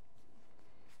card.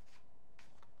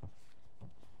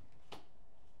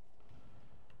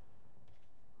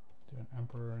 Do an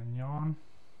Emperor in Yan.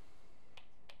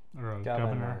 Or a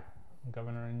Governor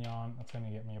in Yan. That's going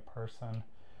to get me a person.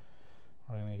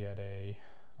 We're going to get a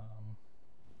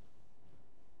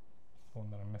one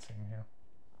that I'm missing here.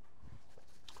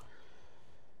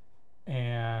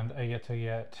 And I get to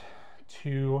get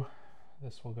 2.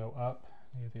 This will go up.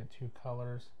 I get to get 2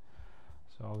 colors.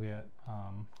 So I'll get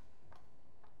I'll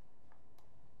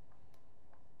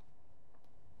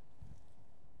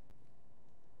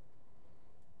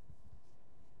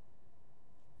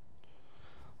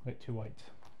get 2 whites.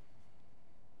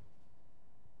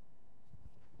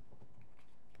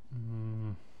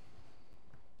 I'll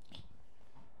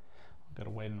get a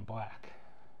white and a black.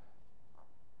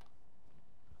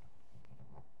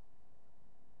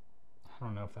 I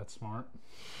don't know if that's smart.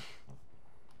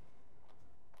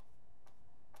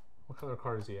 What color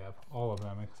cards do you have? All of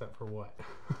them except for what?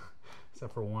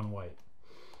 Except for 1 white.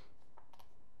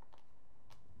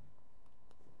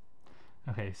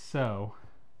 Okay, so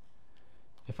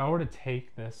if I were to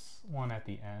take this one at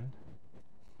the end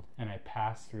and I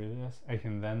pass through this, I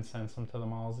can then send some to the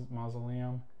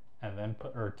mausoleum and then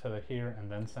put, or to the here and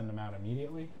then send them out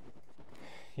immediately.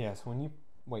 Yes, when you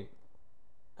wait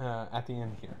at the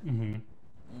end here,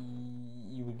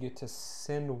 you would get to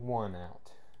send 1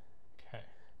 out. Okay.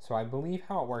 So I believe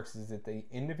how it works is at the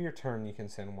end of your turn you can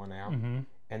send 1 out, and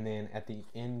then at the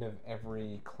end of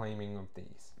every claiming of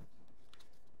these.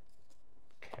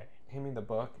 Okay. Hand me the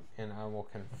book and I will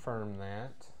confirm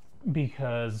that.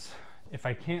 Because if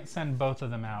I can't send both of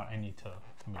them out, I need to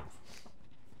move.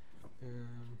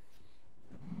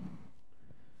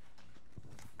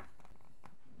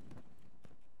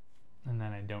 And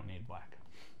then I don't need black.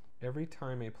 Every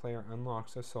time a player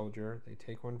unlocks a soldier, they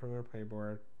take 1 from their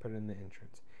playboard, put it in the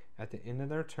entrance. At the end of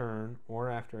their turn, or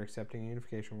after accepting a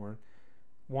unification word,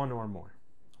 1 or more.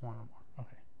 1 or more,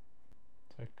 okay.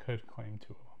 So I could claim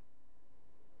 2 of them.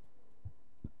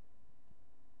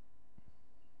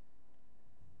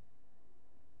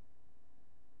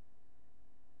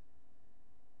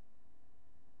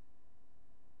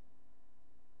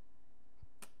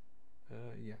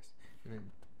 Yes, and it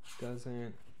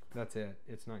doesn't, that's it.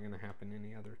 It's not going to happen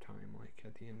any other time, like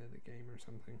at the end of the game or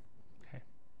something. Okay.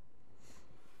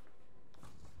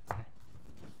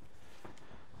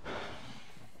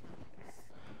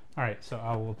 All right, so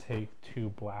I will take 2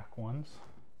 black ones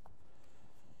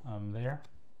there.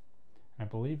 I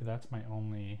believe that's my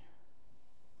only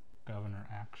governor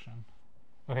action.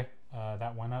 Okay,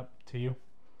 that went up to you.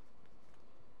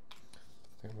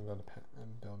 So I'm going to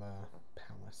build a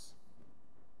palace.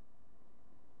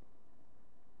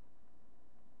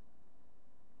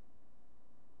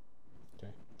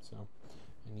 Okay, so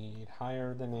I need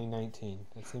higher than a 19.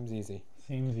 That seems easy.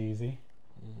 Seems easy.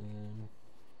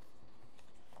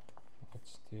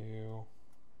 Let's do...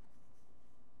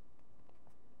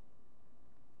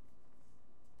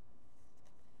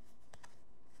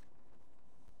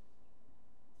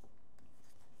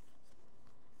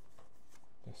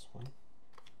 this one.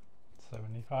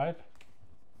 75.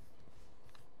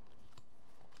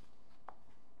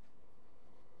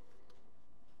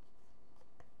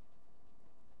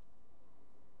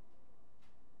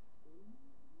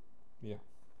 Yeah.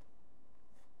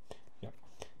 Yep.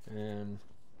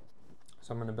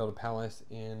 So I'm going to build a palace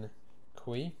in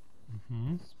Kui.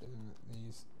 Spin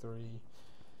these 3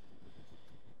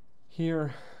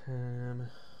 here.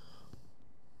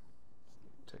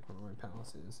 Take one of my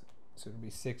palaces. So it'll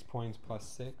be 6 points plus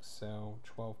 6, so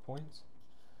 12 points.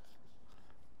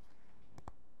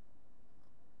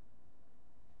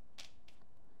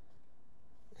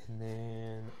 And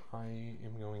then I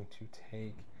am going to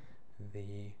take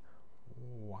the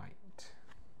white.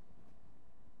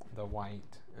 The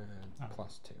white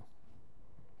 +2.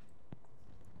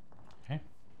 Okay.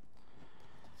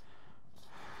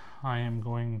 I am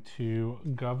going to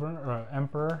govern or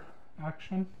emperor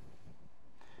action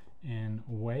in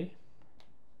way.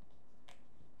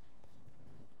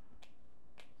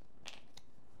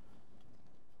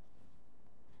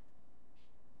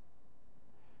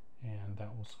 And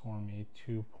that will score me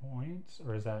 2 points.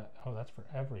 Or is that, oh, that's for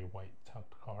every white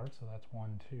tucked card. So that's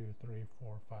 1, 2, 3,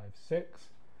 4, 5, 6.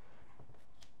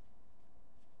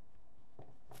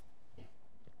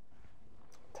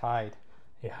 Tied.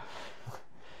 Yeah.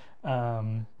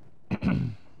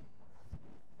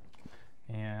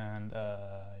 And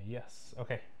yes,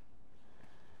 okay.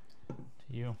 To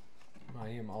you. I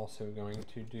am also going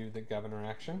to do the governor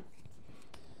action.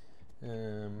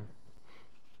 In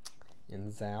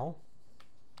Zhao.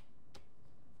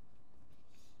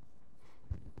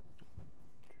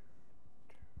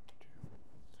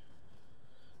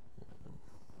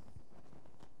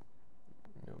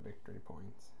 No victory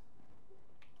points.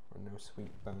 Or no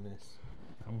sweet bonus.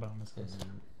 No bonuses.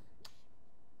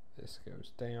 This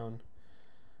goes down.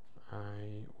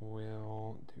 I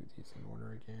will do these in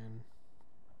order again.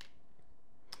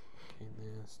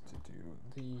 This to do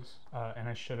these. And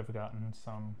I should have gotten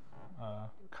some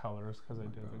colors because I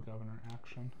did the governor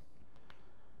action.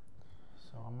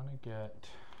 So I'm going to get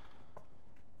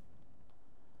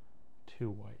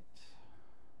 2 whites.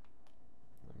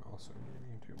 I'm also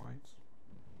getting 2 whites.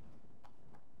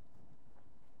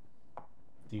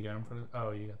 Do you get them for the,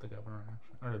 oh, you got the governor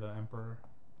action, or the emperor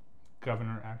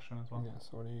governor action as well? Yes,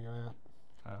 what are you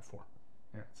at? 4.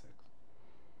 You're at 6.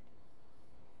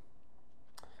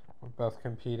 We're both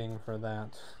competing for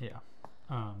that. Yeah.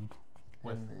 And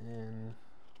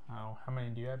oh, how many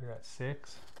do you have? You're at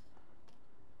 6.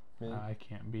 I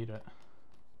can't beat it.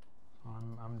 So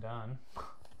I'm done.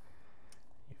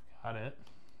 You've got it.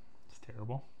 It's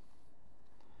terrible.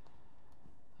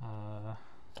 I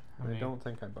don't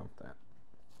think I bumped that.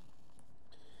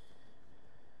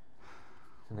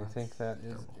 And I think that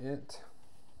is it.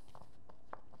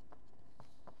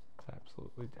 It's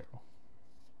absolutely terrible.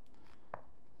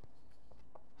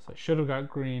 So I should have got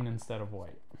green instead of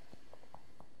white.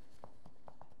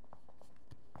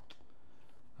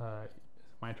 Is it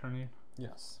my turn again?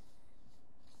 Yes.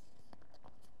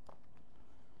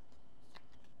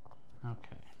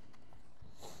 Okay.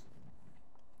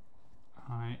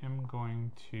 I am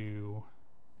going to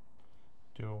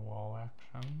do a wall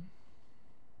action.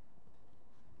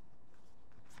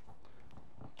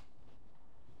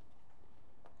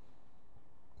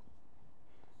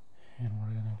 And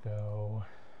we're gonna go.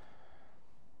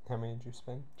 How many did you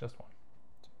spend? Just one.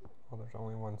 Well, there's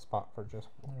only one spot for just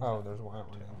one. Oh, there's one.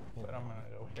 But I'm gonna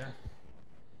go here.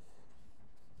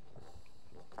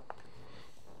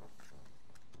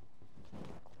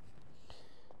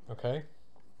 Okay.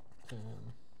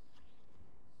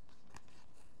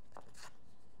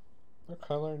 What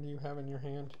color do you have in your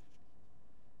hand?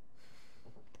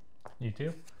 You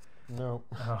too? No.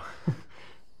 Oh.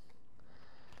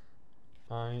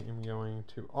 I am going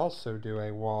to also do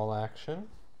a wall action.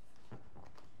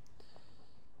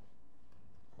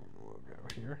 And we'll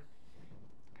go here.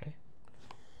 Okay.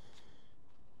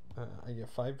 I get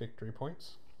 5 victory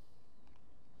points.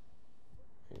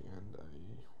 And a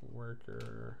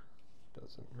worker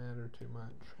doesn't matter too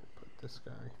much. We'll put this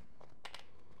guy.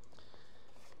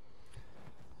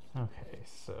 Okay,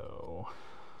 so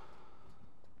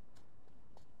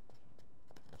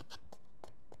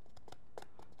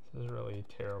this is really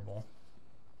terrible.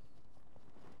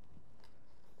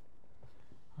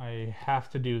 I have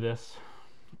to do this.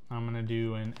 I'm going to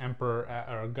do an emperor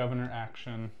or a governor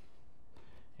action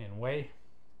in Wei.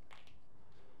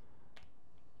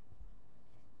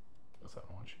 So I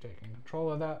don't want you taking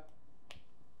control of that.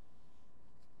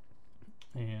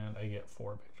 And I get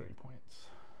 4 victory points.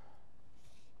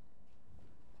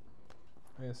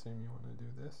 I assume you want to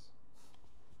do this.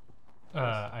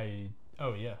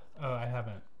 Oh yeah. Oh, I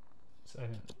haven't. I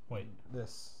didn't wait.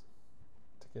 This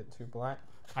to get 2 black.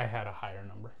 I had a higher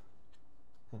number.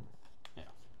 Yeah.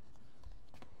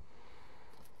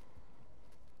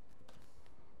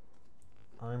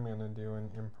 I'm gonna do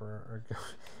an emperor.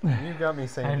 You got me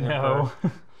saying I know.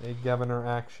 emperor. A governor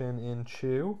action in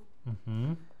Chu.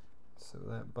 Mm-hmm. So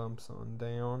that bumps on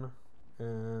down.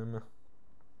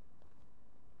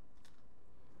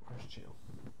 Where's Chu?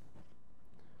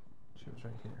 Chu's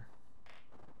right here.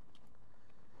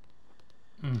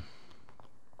 Does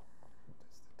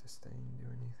the disdain do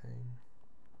anything?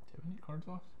 Do you have any cards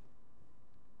left?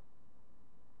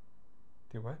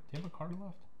 Do what? Do you have a card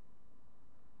left?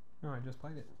 No, I just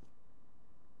played it.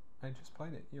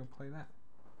 You'll play that.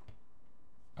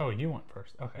 Oh, you went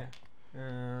first. Okay.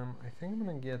 Yeah. I think I'm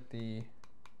gonna get the.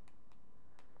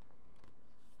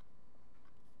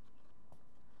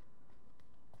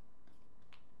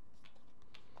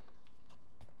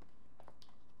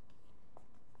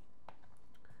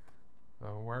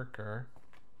 The worker.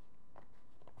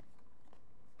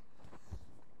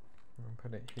 I'll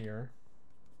put it here.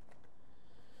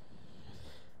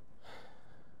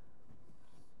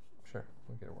 Sure,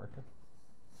 we'll get a worker.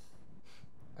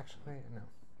 Actually, no,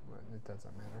 it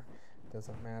doesn't matter. It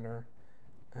doesn't matter.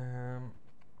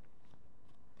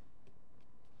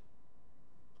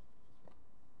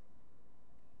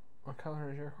 What color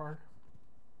is your card?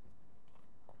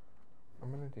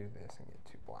 I'm gonna do this and get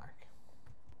 2 black.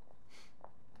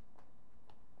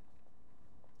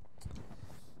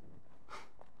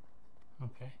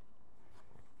 Okay.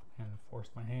 And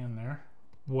forced my hand there.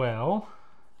 Well,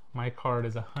 my card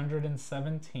is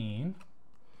 117.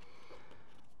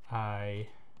 I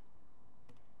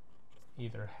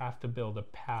either have to build a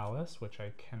palace, which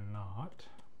I cannot.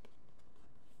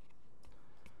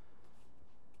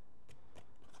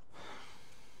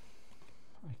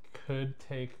 I could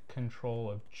take control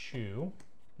of Chu.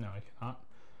 No, I cannot.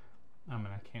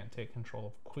 I can't take control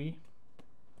of Kui.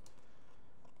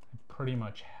 I pretty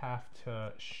much have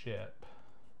to ship.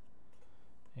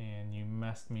 And you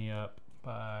messed me up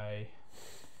by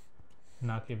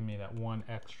not giving me that 1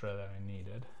 extra that I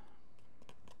needed.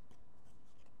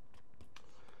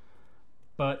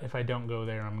 But if I don't go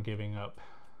there, I'm giving up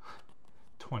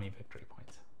 20 victory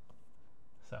points.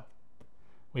 So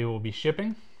we will be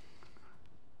shipping.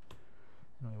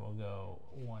 And we will go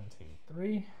 1, 2,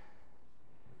 3.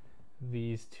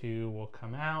 These 2 will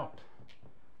come out.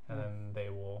 And then they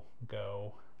will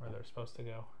go where they're supposed to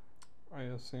go. I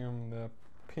assume the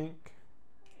pink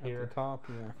Here at the top,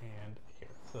 yeah. And here.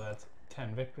 So that's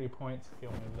 10 victory points if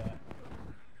you'll move that.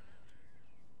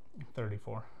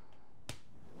 34.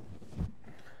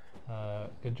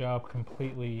 Good job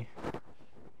completely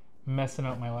messing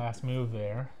up my last move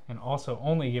there, and also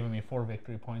only giving me 4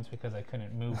 victory points because I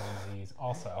couldn't move one of these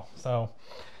also. So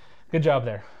good job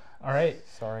there. All right.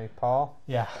 Sorry, Paul.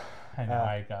 Yeah, I know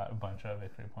I got a bunch of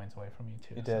victory points away from you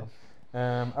too. You did.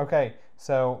 Okay,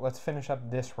 so let's finish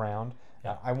up this round.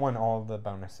 Yeah. I won all the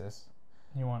bonuses.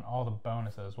 You won all the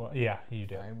bonuses. Well, yeah, you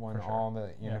did. I won all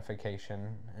the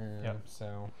unification.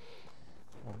 So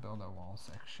we'll build a wall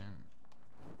section.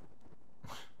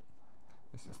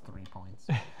 This is 3 points.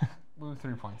 Woo,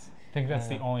 3 points. I think that's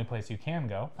the only place you can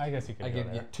go. I guess you could. I go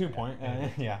could there. get 2 points.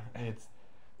 Yeah, it's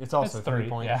also 3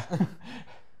 points. Yeah.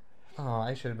 Oh,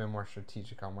 I should have been more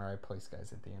strategic on where I place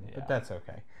guys at the end, but that's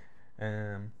okay.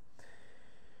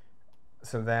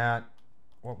 So that,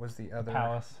 what was the other?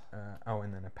 Palace.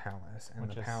 And then a palace. And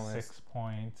which the is palace, 6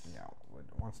 points. Yeah,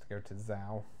 wants to go to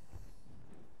Zhao.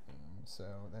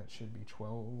 So that should be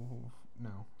 12.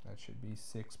 No, that should be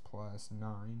 6 plus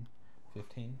 9,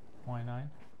 15. Why 9?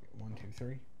 1, 2,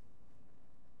 3.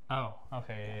 Oh,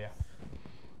 okay,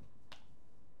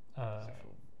 yeah.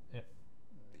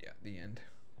 Yeah, the end.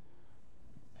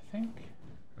 I think.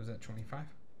 Was that 25?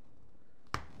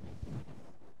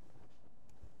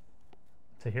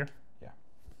 To here? Yeah.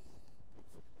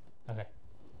 Okay.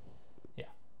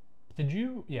 Yeah. Did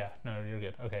you? Yeah. No, you're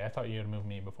good. Okay, I thought you had moved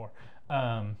me before.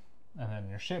 And then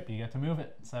your ship, you get to move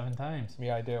it 7 times.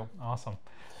 Yeah, I do. Awesome.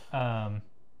 Okay.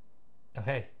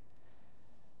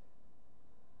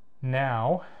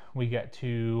 Now we get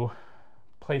to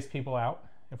place people out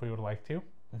if we would like to,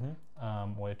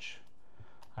 which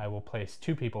I will place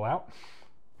 2 people out.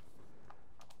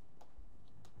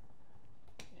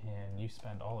 And you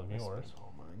spend all of yours.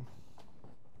 All mine.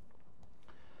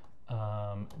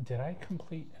 Did I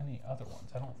complete any other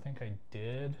ones? I don't think I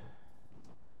did.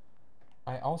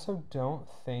 I also don't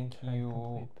think Did you I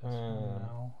complete this one?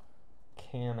 No.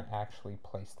 can actually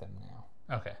place them now.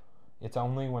 Okay. It's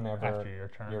only whenever After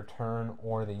your turn.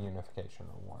 or the unification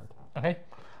reward. Okay.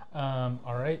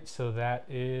 All right. So that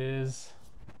is.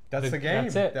 That's the game.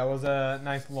 That's it. That was a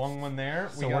nice long one there.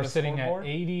 So we're sitting at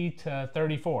 80 to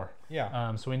 34.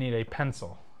 Yeah. So we need a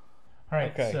pencil. All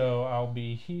right. Okay. So I'll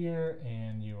be here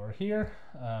and you are here.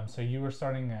 So you were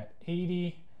starting at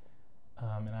 80,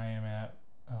 and I am at.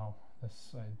 Oh, I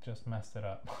just messed it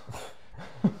up.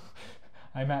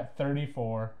 I'm at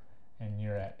 34, and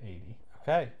you're at 80.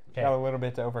 Okay. Got a little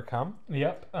bit to overcome.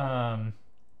 Yep.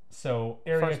 So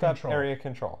area First control. up, area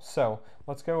control. So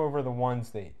let's go over the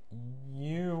ones that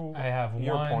you. I have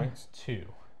your 1, points. 2.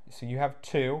 So you have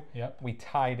 2. Yep. We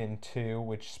tied in 2,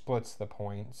 which splits the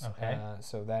points. Okay.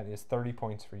 So that is 30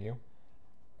 points for you.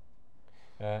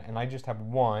 and I just have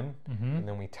 1, and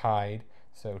then we tied,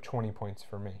 so 20 points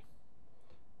for me.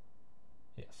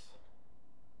 Yes.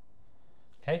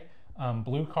 Okay.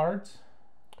 Blue cards.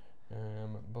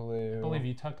 Blue. I believe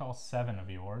you tucked all 7 of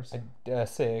yours.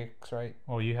 6, right?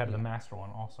 Well, you had the master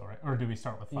one also, right? Or do we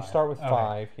start with 5? You start with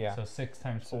 5, yeah. So 6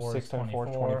 times 4 so 6 is times 4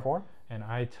 is 24. And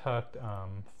I tucked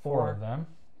 4 of them.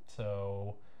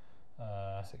 So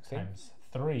 16 times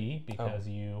 3 because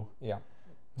you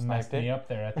messed me up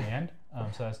there at the end.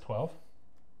 So that's 12.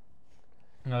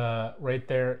 Right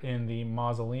there in the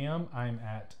mausoleum, I'm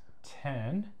at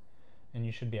 10. And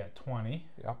you should be at 20.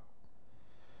 Yeah.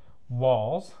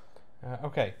 Walls.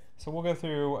 Okay, so we'll go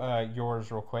through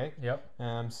yours real quick. Yep.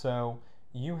 So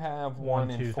you have 1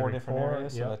 in 4 different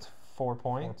areas, so that's 4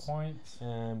 points. 4 points.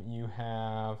 You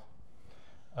have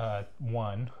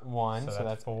 1. 1, so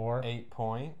that's 4. 8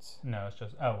 points. No, it's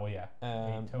just, oh, well, yeah.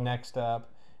 8 next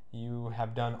up, you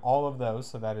have done all of those,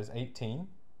 so that is 18.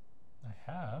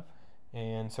 I have.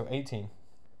 And so 18.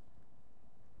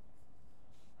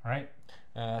 All right.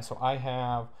 So I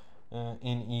have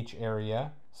in each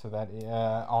area, so that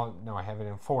I have it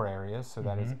in 4 areas, so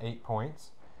that is 8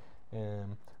 points.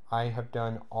 I have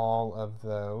done all of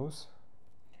those.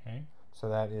 Okay. So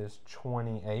that is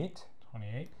 28.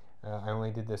 28. I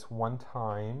only did this one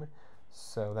time,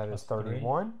 so that Plus is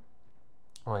 31.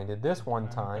 I only did this one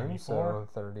time, 34.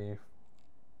 so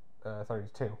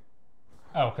 32.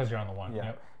 Oh, because you're on the 1. Yeah.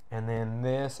 Yep. And then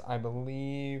this, I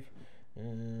believe,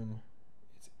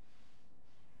 it's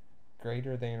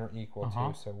greater than or equal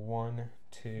to. So 1,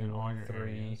 2,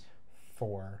 3,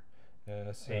 4.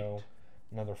 So 8.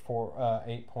 Another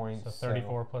 8 points. So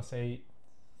 34 plus 8,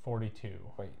 42.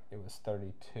 Wait, it was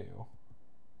 32.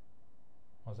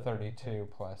 Was it 32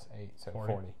 plus 8, so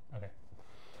 40. Okay.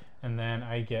 And then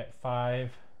I get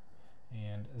 5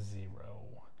 and 0.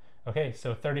 Okay,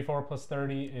 so 34 plus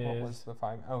 30 is... What was the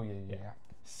 5? Oh, yeah.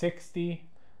 60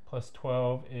 plus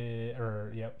 12 is...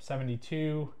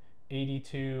 72,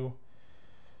 82,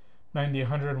 90,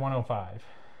 100, 105.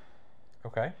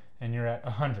 Okay. And you're at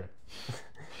 100.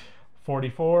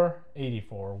 44,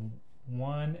 84,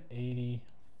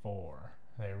 184.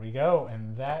 There we go.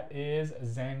 And that is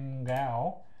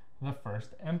Zhanguo, the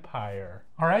First Empire.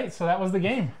 All right, so that was the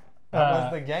game. That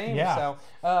was the game. Yeah. So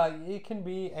it can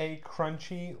be a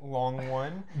crunchy, long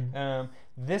one.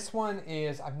 This one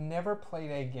is, I've never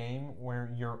played a game where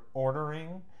your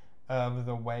ordering of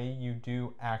the way you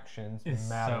do actions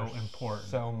matters so important.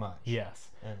 So much. Yes.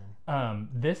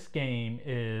 This game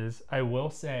is, I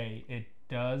will say, it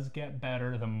does get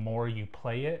better the more you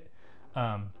play it,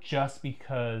 just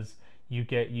because you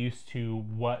get used to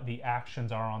what the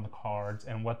actions are on the cards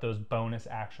and what those bonus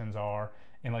actions are.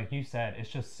 And like you said, it's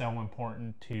just so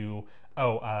important to,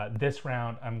 this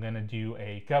round I'm going to do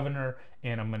a governor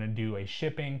and I'm going to do a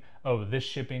shipping. Oh, this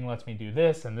shipping lets me do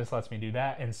this and this lets me do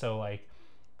that. And so like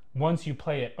once you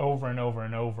play it over and over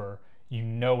and over, you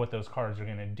know what those cards are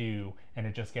going to do, and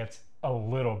it just gets a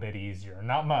little bit easier.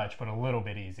 Not much, but a little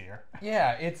bit easier.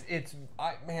 Yeah,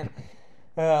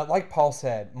 like Paul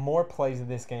said, more plays of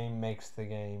this game makes the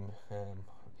game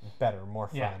better, more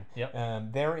fun. Yeah,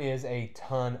 yep. There is a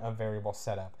ton of variable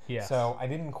setup. Yes. So I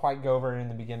didn't quite go over it in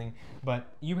the beginning,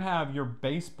 but you have your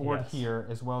base board here,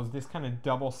 as well as this kind of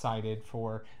double-sided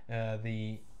for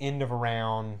the end of a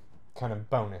round kind of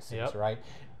bonuses, right?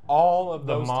 All of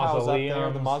those tiles up there,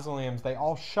 the mausoleums, they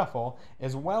all shuffle,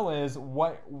 as well as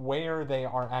where they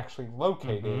are actually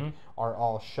located are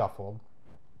all shuffled.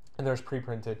 And there's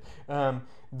pre-printed.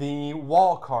 The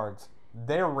wall cards,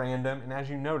 they're random, and as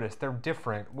you notice, they're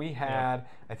different. We had,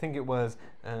 I think it was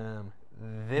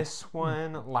this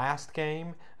one last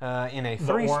game in a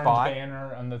 3-spot. The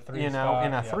banner on the 3-spot. You know,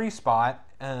 in a 3-spot,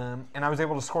 and I was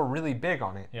able to score really big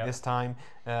on it. This time,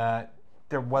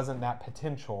 there wasn't that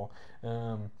potential.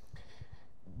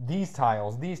 These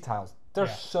tiles,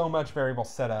 there's so much variable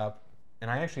setup, and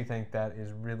I actually think that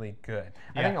is really good.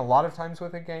 I think a lot of times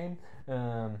with a game,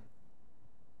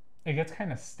 it gets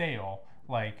kind of stale.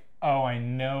 Like, oh, I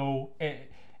know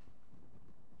it.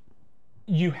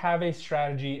 You have a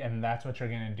strategy, and that's what you're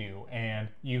going to do, and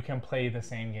you can play the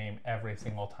same game every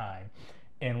single time.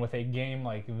 And with a game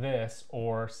like this,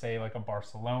 or say like a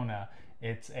Barcelona,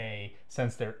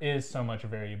 since there is so much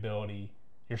variability,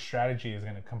 your strategy is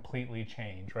going to completely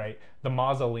change, right? The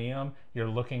mausoleum, you're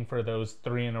looking for those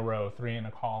 3 in a row, 3 in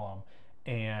a column.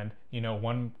 And, you know,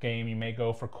 one game you may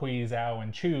go for Kui, Zhao,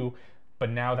 and Chu, but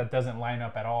now that doesn't line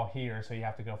up at all here, so you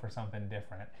have to go for something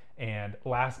different. And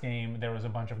last game, there was a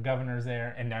bunch of governors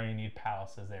there, and now you need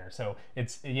palaces there. So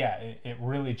it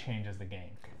really changes the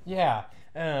game. Yeah,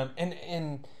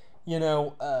 and you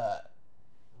know,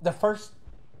 the first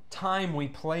time we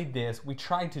played this, we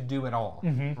tried to do it all,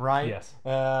 right? Yes.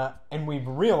 And we've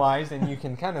realized, and you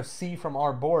can kind of see from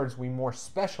our boards, we more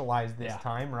specialized this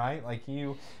time, right? Like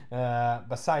you,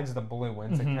 besides the blue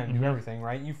ones that kind of do everything,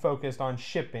 right? You focused on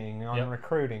shipping, on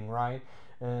recruiting, right?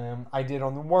 I did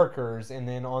on the workers, and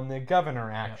then on the governor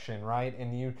action, right?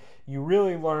 And you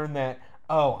really learn that,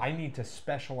 oh, I need to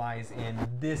specialize in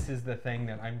this is the thing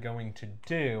that I'm going to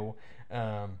do.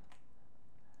 And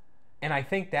I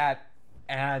think that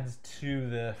adds to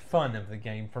the fun of the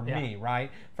game for me, right?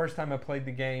 First time I played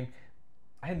the game,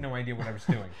 I had no idea what I was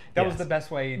doing. That was the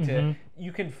best way to...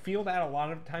 You can feel that a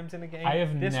lot of times in a game. I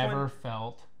have never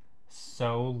felt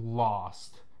so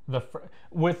lost.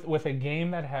 With a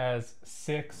game that has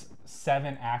 6,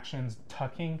 7 actions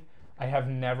tucking, I have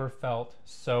never felt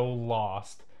so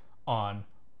lost on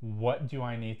what do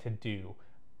I need to do.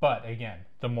 But again,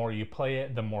 the more you play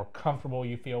it, the more comfortable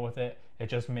you feel with it. It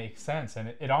just makes sense.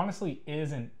 And it honestly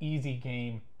is an easy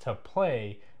game to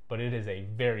play, but it is a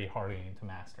very hard game to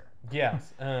master.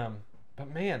 Yes.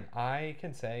 But man, I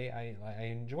can say I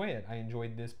enjoy it. I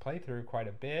enjoyed this playthrough quite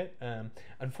a bit.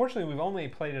 Unfortunately, we've only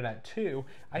played it at 2.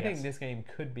 I think this game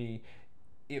could be...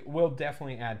 It will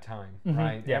definitely add time,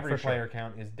 right? Yeah, every player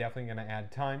count is definitely going to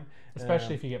add time.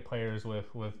 Especially if you get players with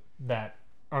that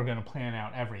are going to plan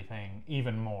out everything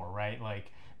even more, right?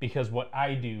 Like, because what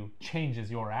I do changes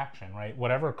your action, right?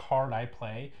 Whatever card I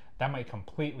play, that might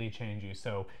completely change you.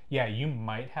 So yeah, you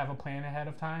might have a plan ahead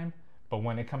of time, but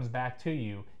when it comes back to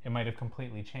you, it might have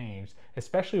completely changed.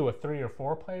 Especially with 3 or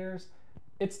 4 players,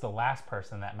 it's the last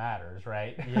person that matters,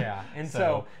 right? Yeah, and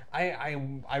so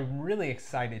I'm really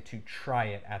excited to try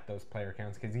it at those player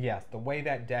counts, because yes, the way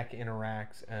that deck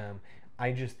interacts,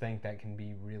 I just think that can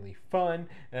be really fun.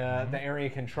 The area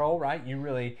control, right? You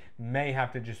really may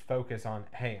have to just focus on,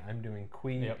 hey, I'm doing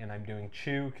Kui and I'm doing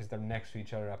Chu because they're next to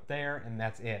each other up there, and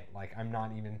that's it. Like, I'm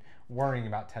not even worrying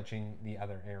about touching the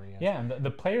other areas. Yeah, and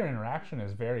the player interaction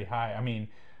is very high. I mean,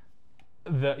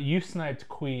 you sniped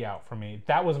Kui out for me.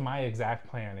 That was my exact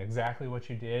plan. Exactly what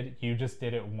you did. You just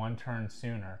did it 1 turn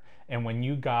sooner. And when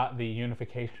you got the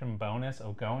unification bonus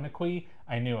of going to Kui,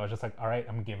 I knew. I was just like, all right,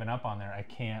 I'm giving up on there. I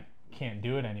can't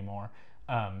do it anymore.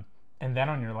 And then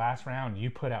on your last round, you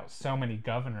put out so many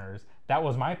governors. That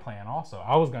was my plan also.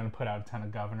 I was going to put out a ton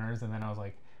of governors, and then I was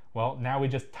like, well, now we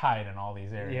just tied in all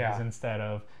these areas instead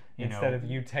of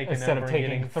you taking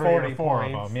 3 or 4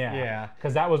 of them. Yeah.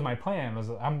 Because that was my plan.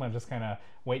 I'm just gonna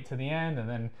wait to the end and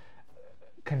then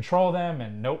control them.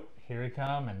 And nope, here we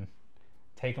come and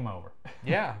take them over.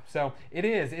 Yeah. So it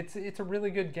is. It's a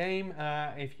really good game.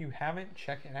 If you haven't,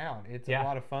 check it out. It's a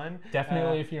lot of fun.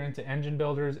 Definitely, if you're into engine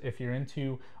builders, if you're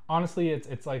into, honestly,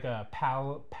 it's like a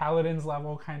paladins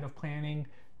level kind of planning.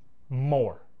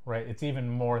 More, right? It's even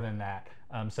more than that.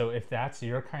 So if that's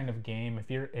your kind of game,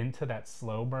 if you're into that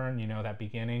slow burn, that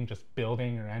beginning, just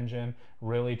building your engine,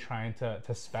 really trying to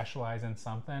specialize in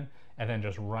something, and then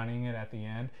just running it at the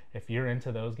end, if you're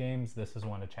into those games, this is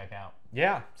one to check out.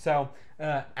 Yeah. So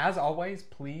as always,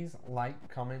 please like,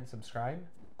 comment, subscribe.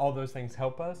 All those things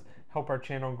help us, help our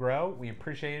channel grow. We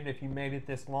appreciate it if you made it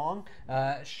this long.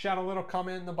 Shout a little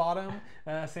comment in the bottom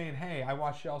saying, hey, I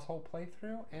watched y'all's whole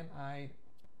playthrough and I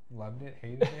loved it,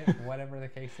 hated it, whatever the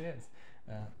case is.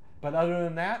 But other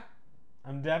than that,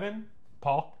 I'm Devin,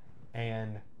 Paul,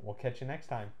 and we'll catch you next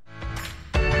time.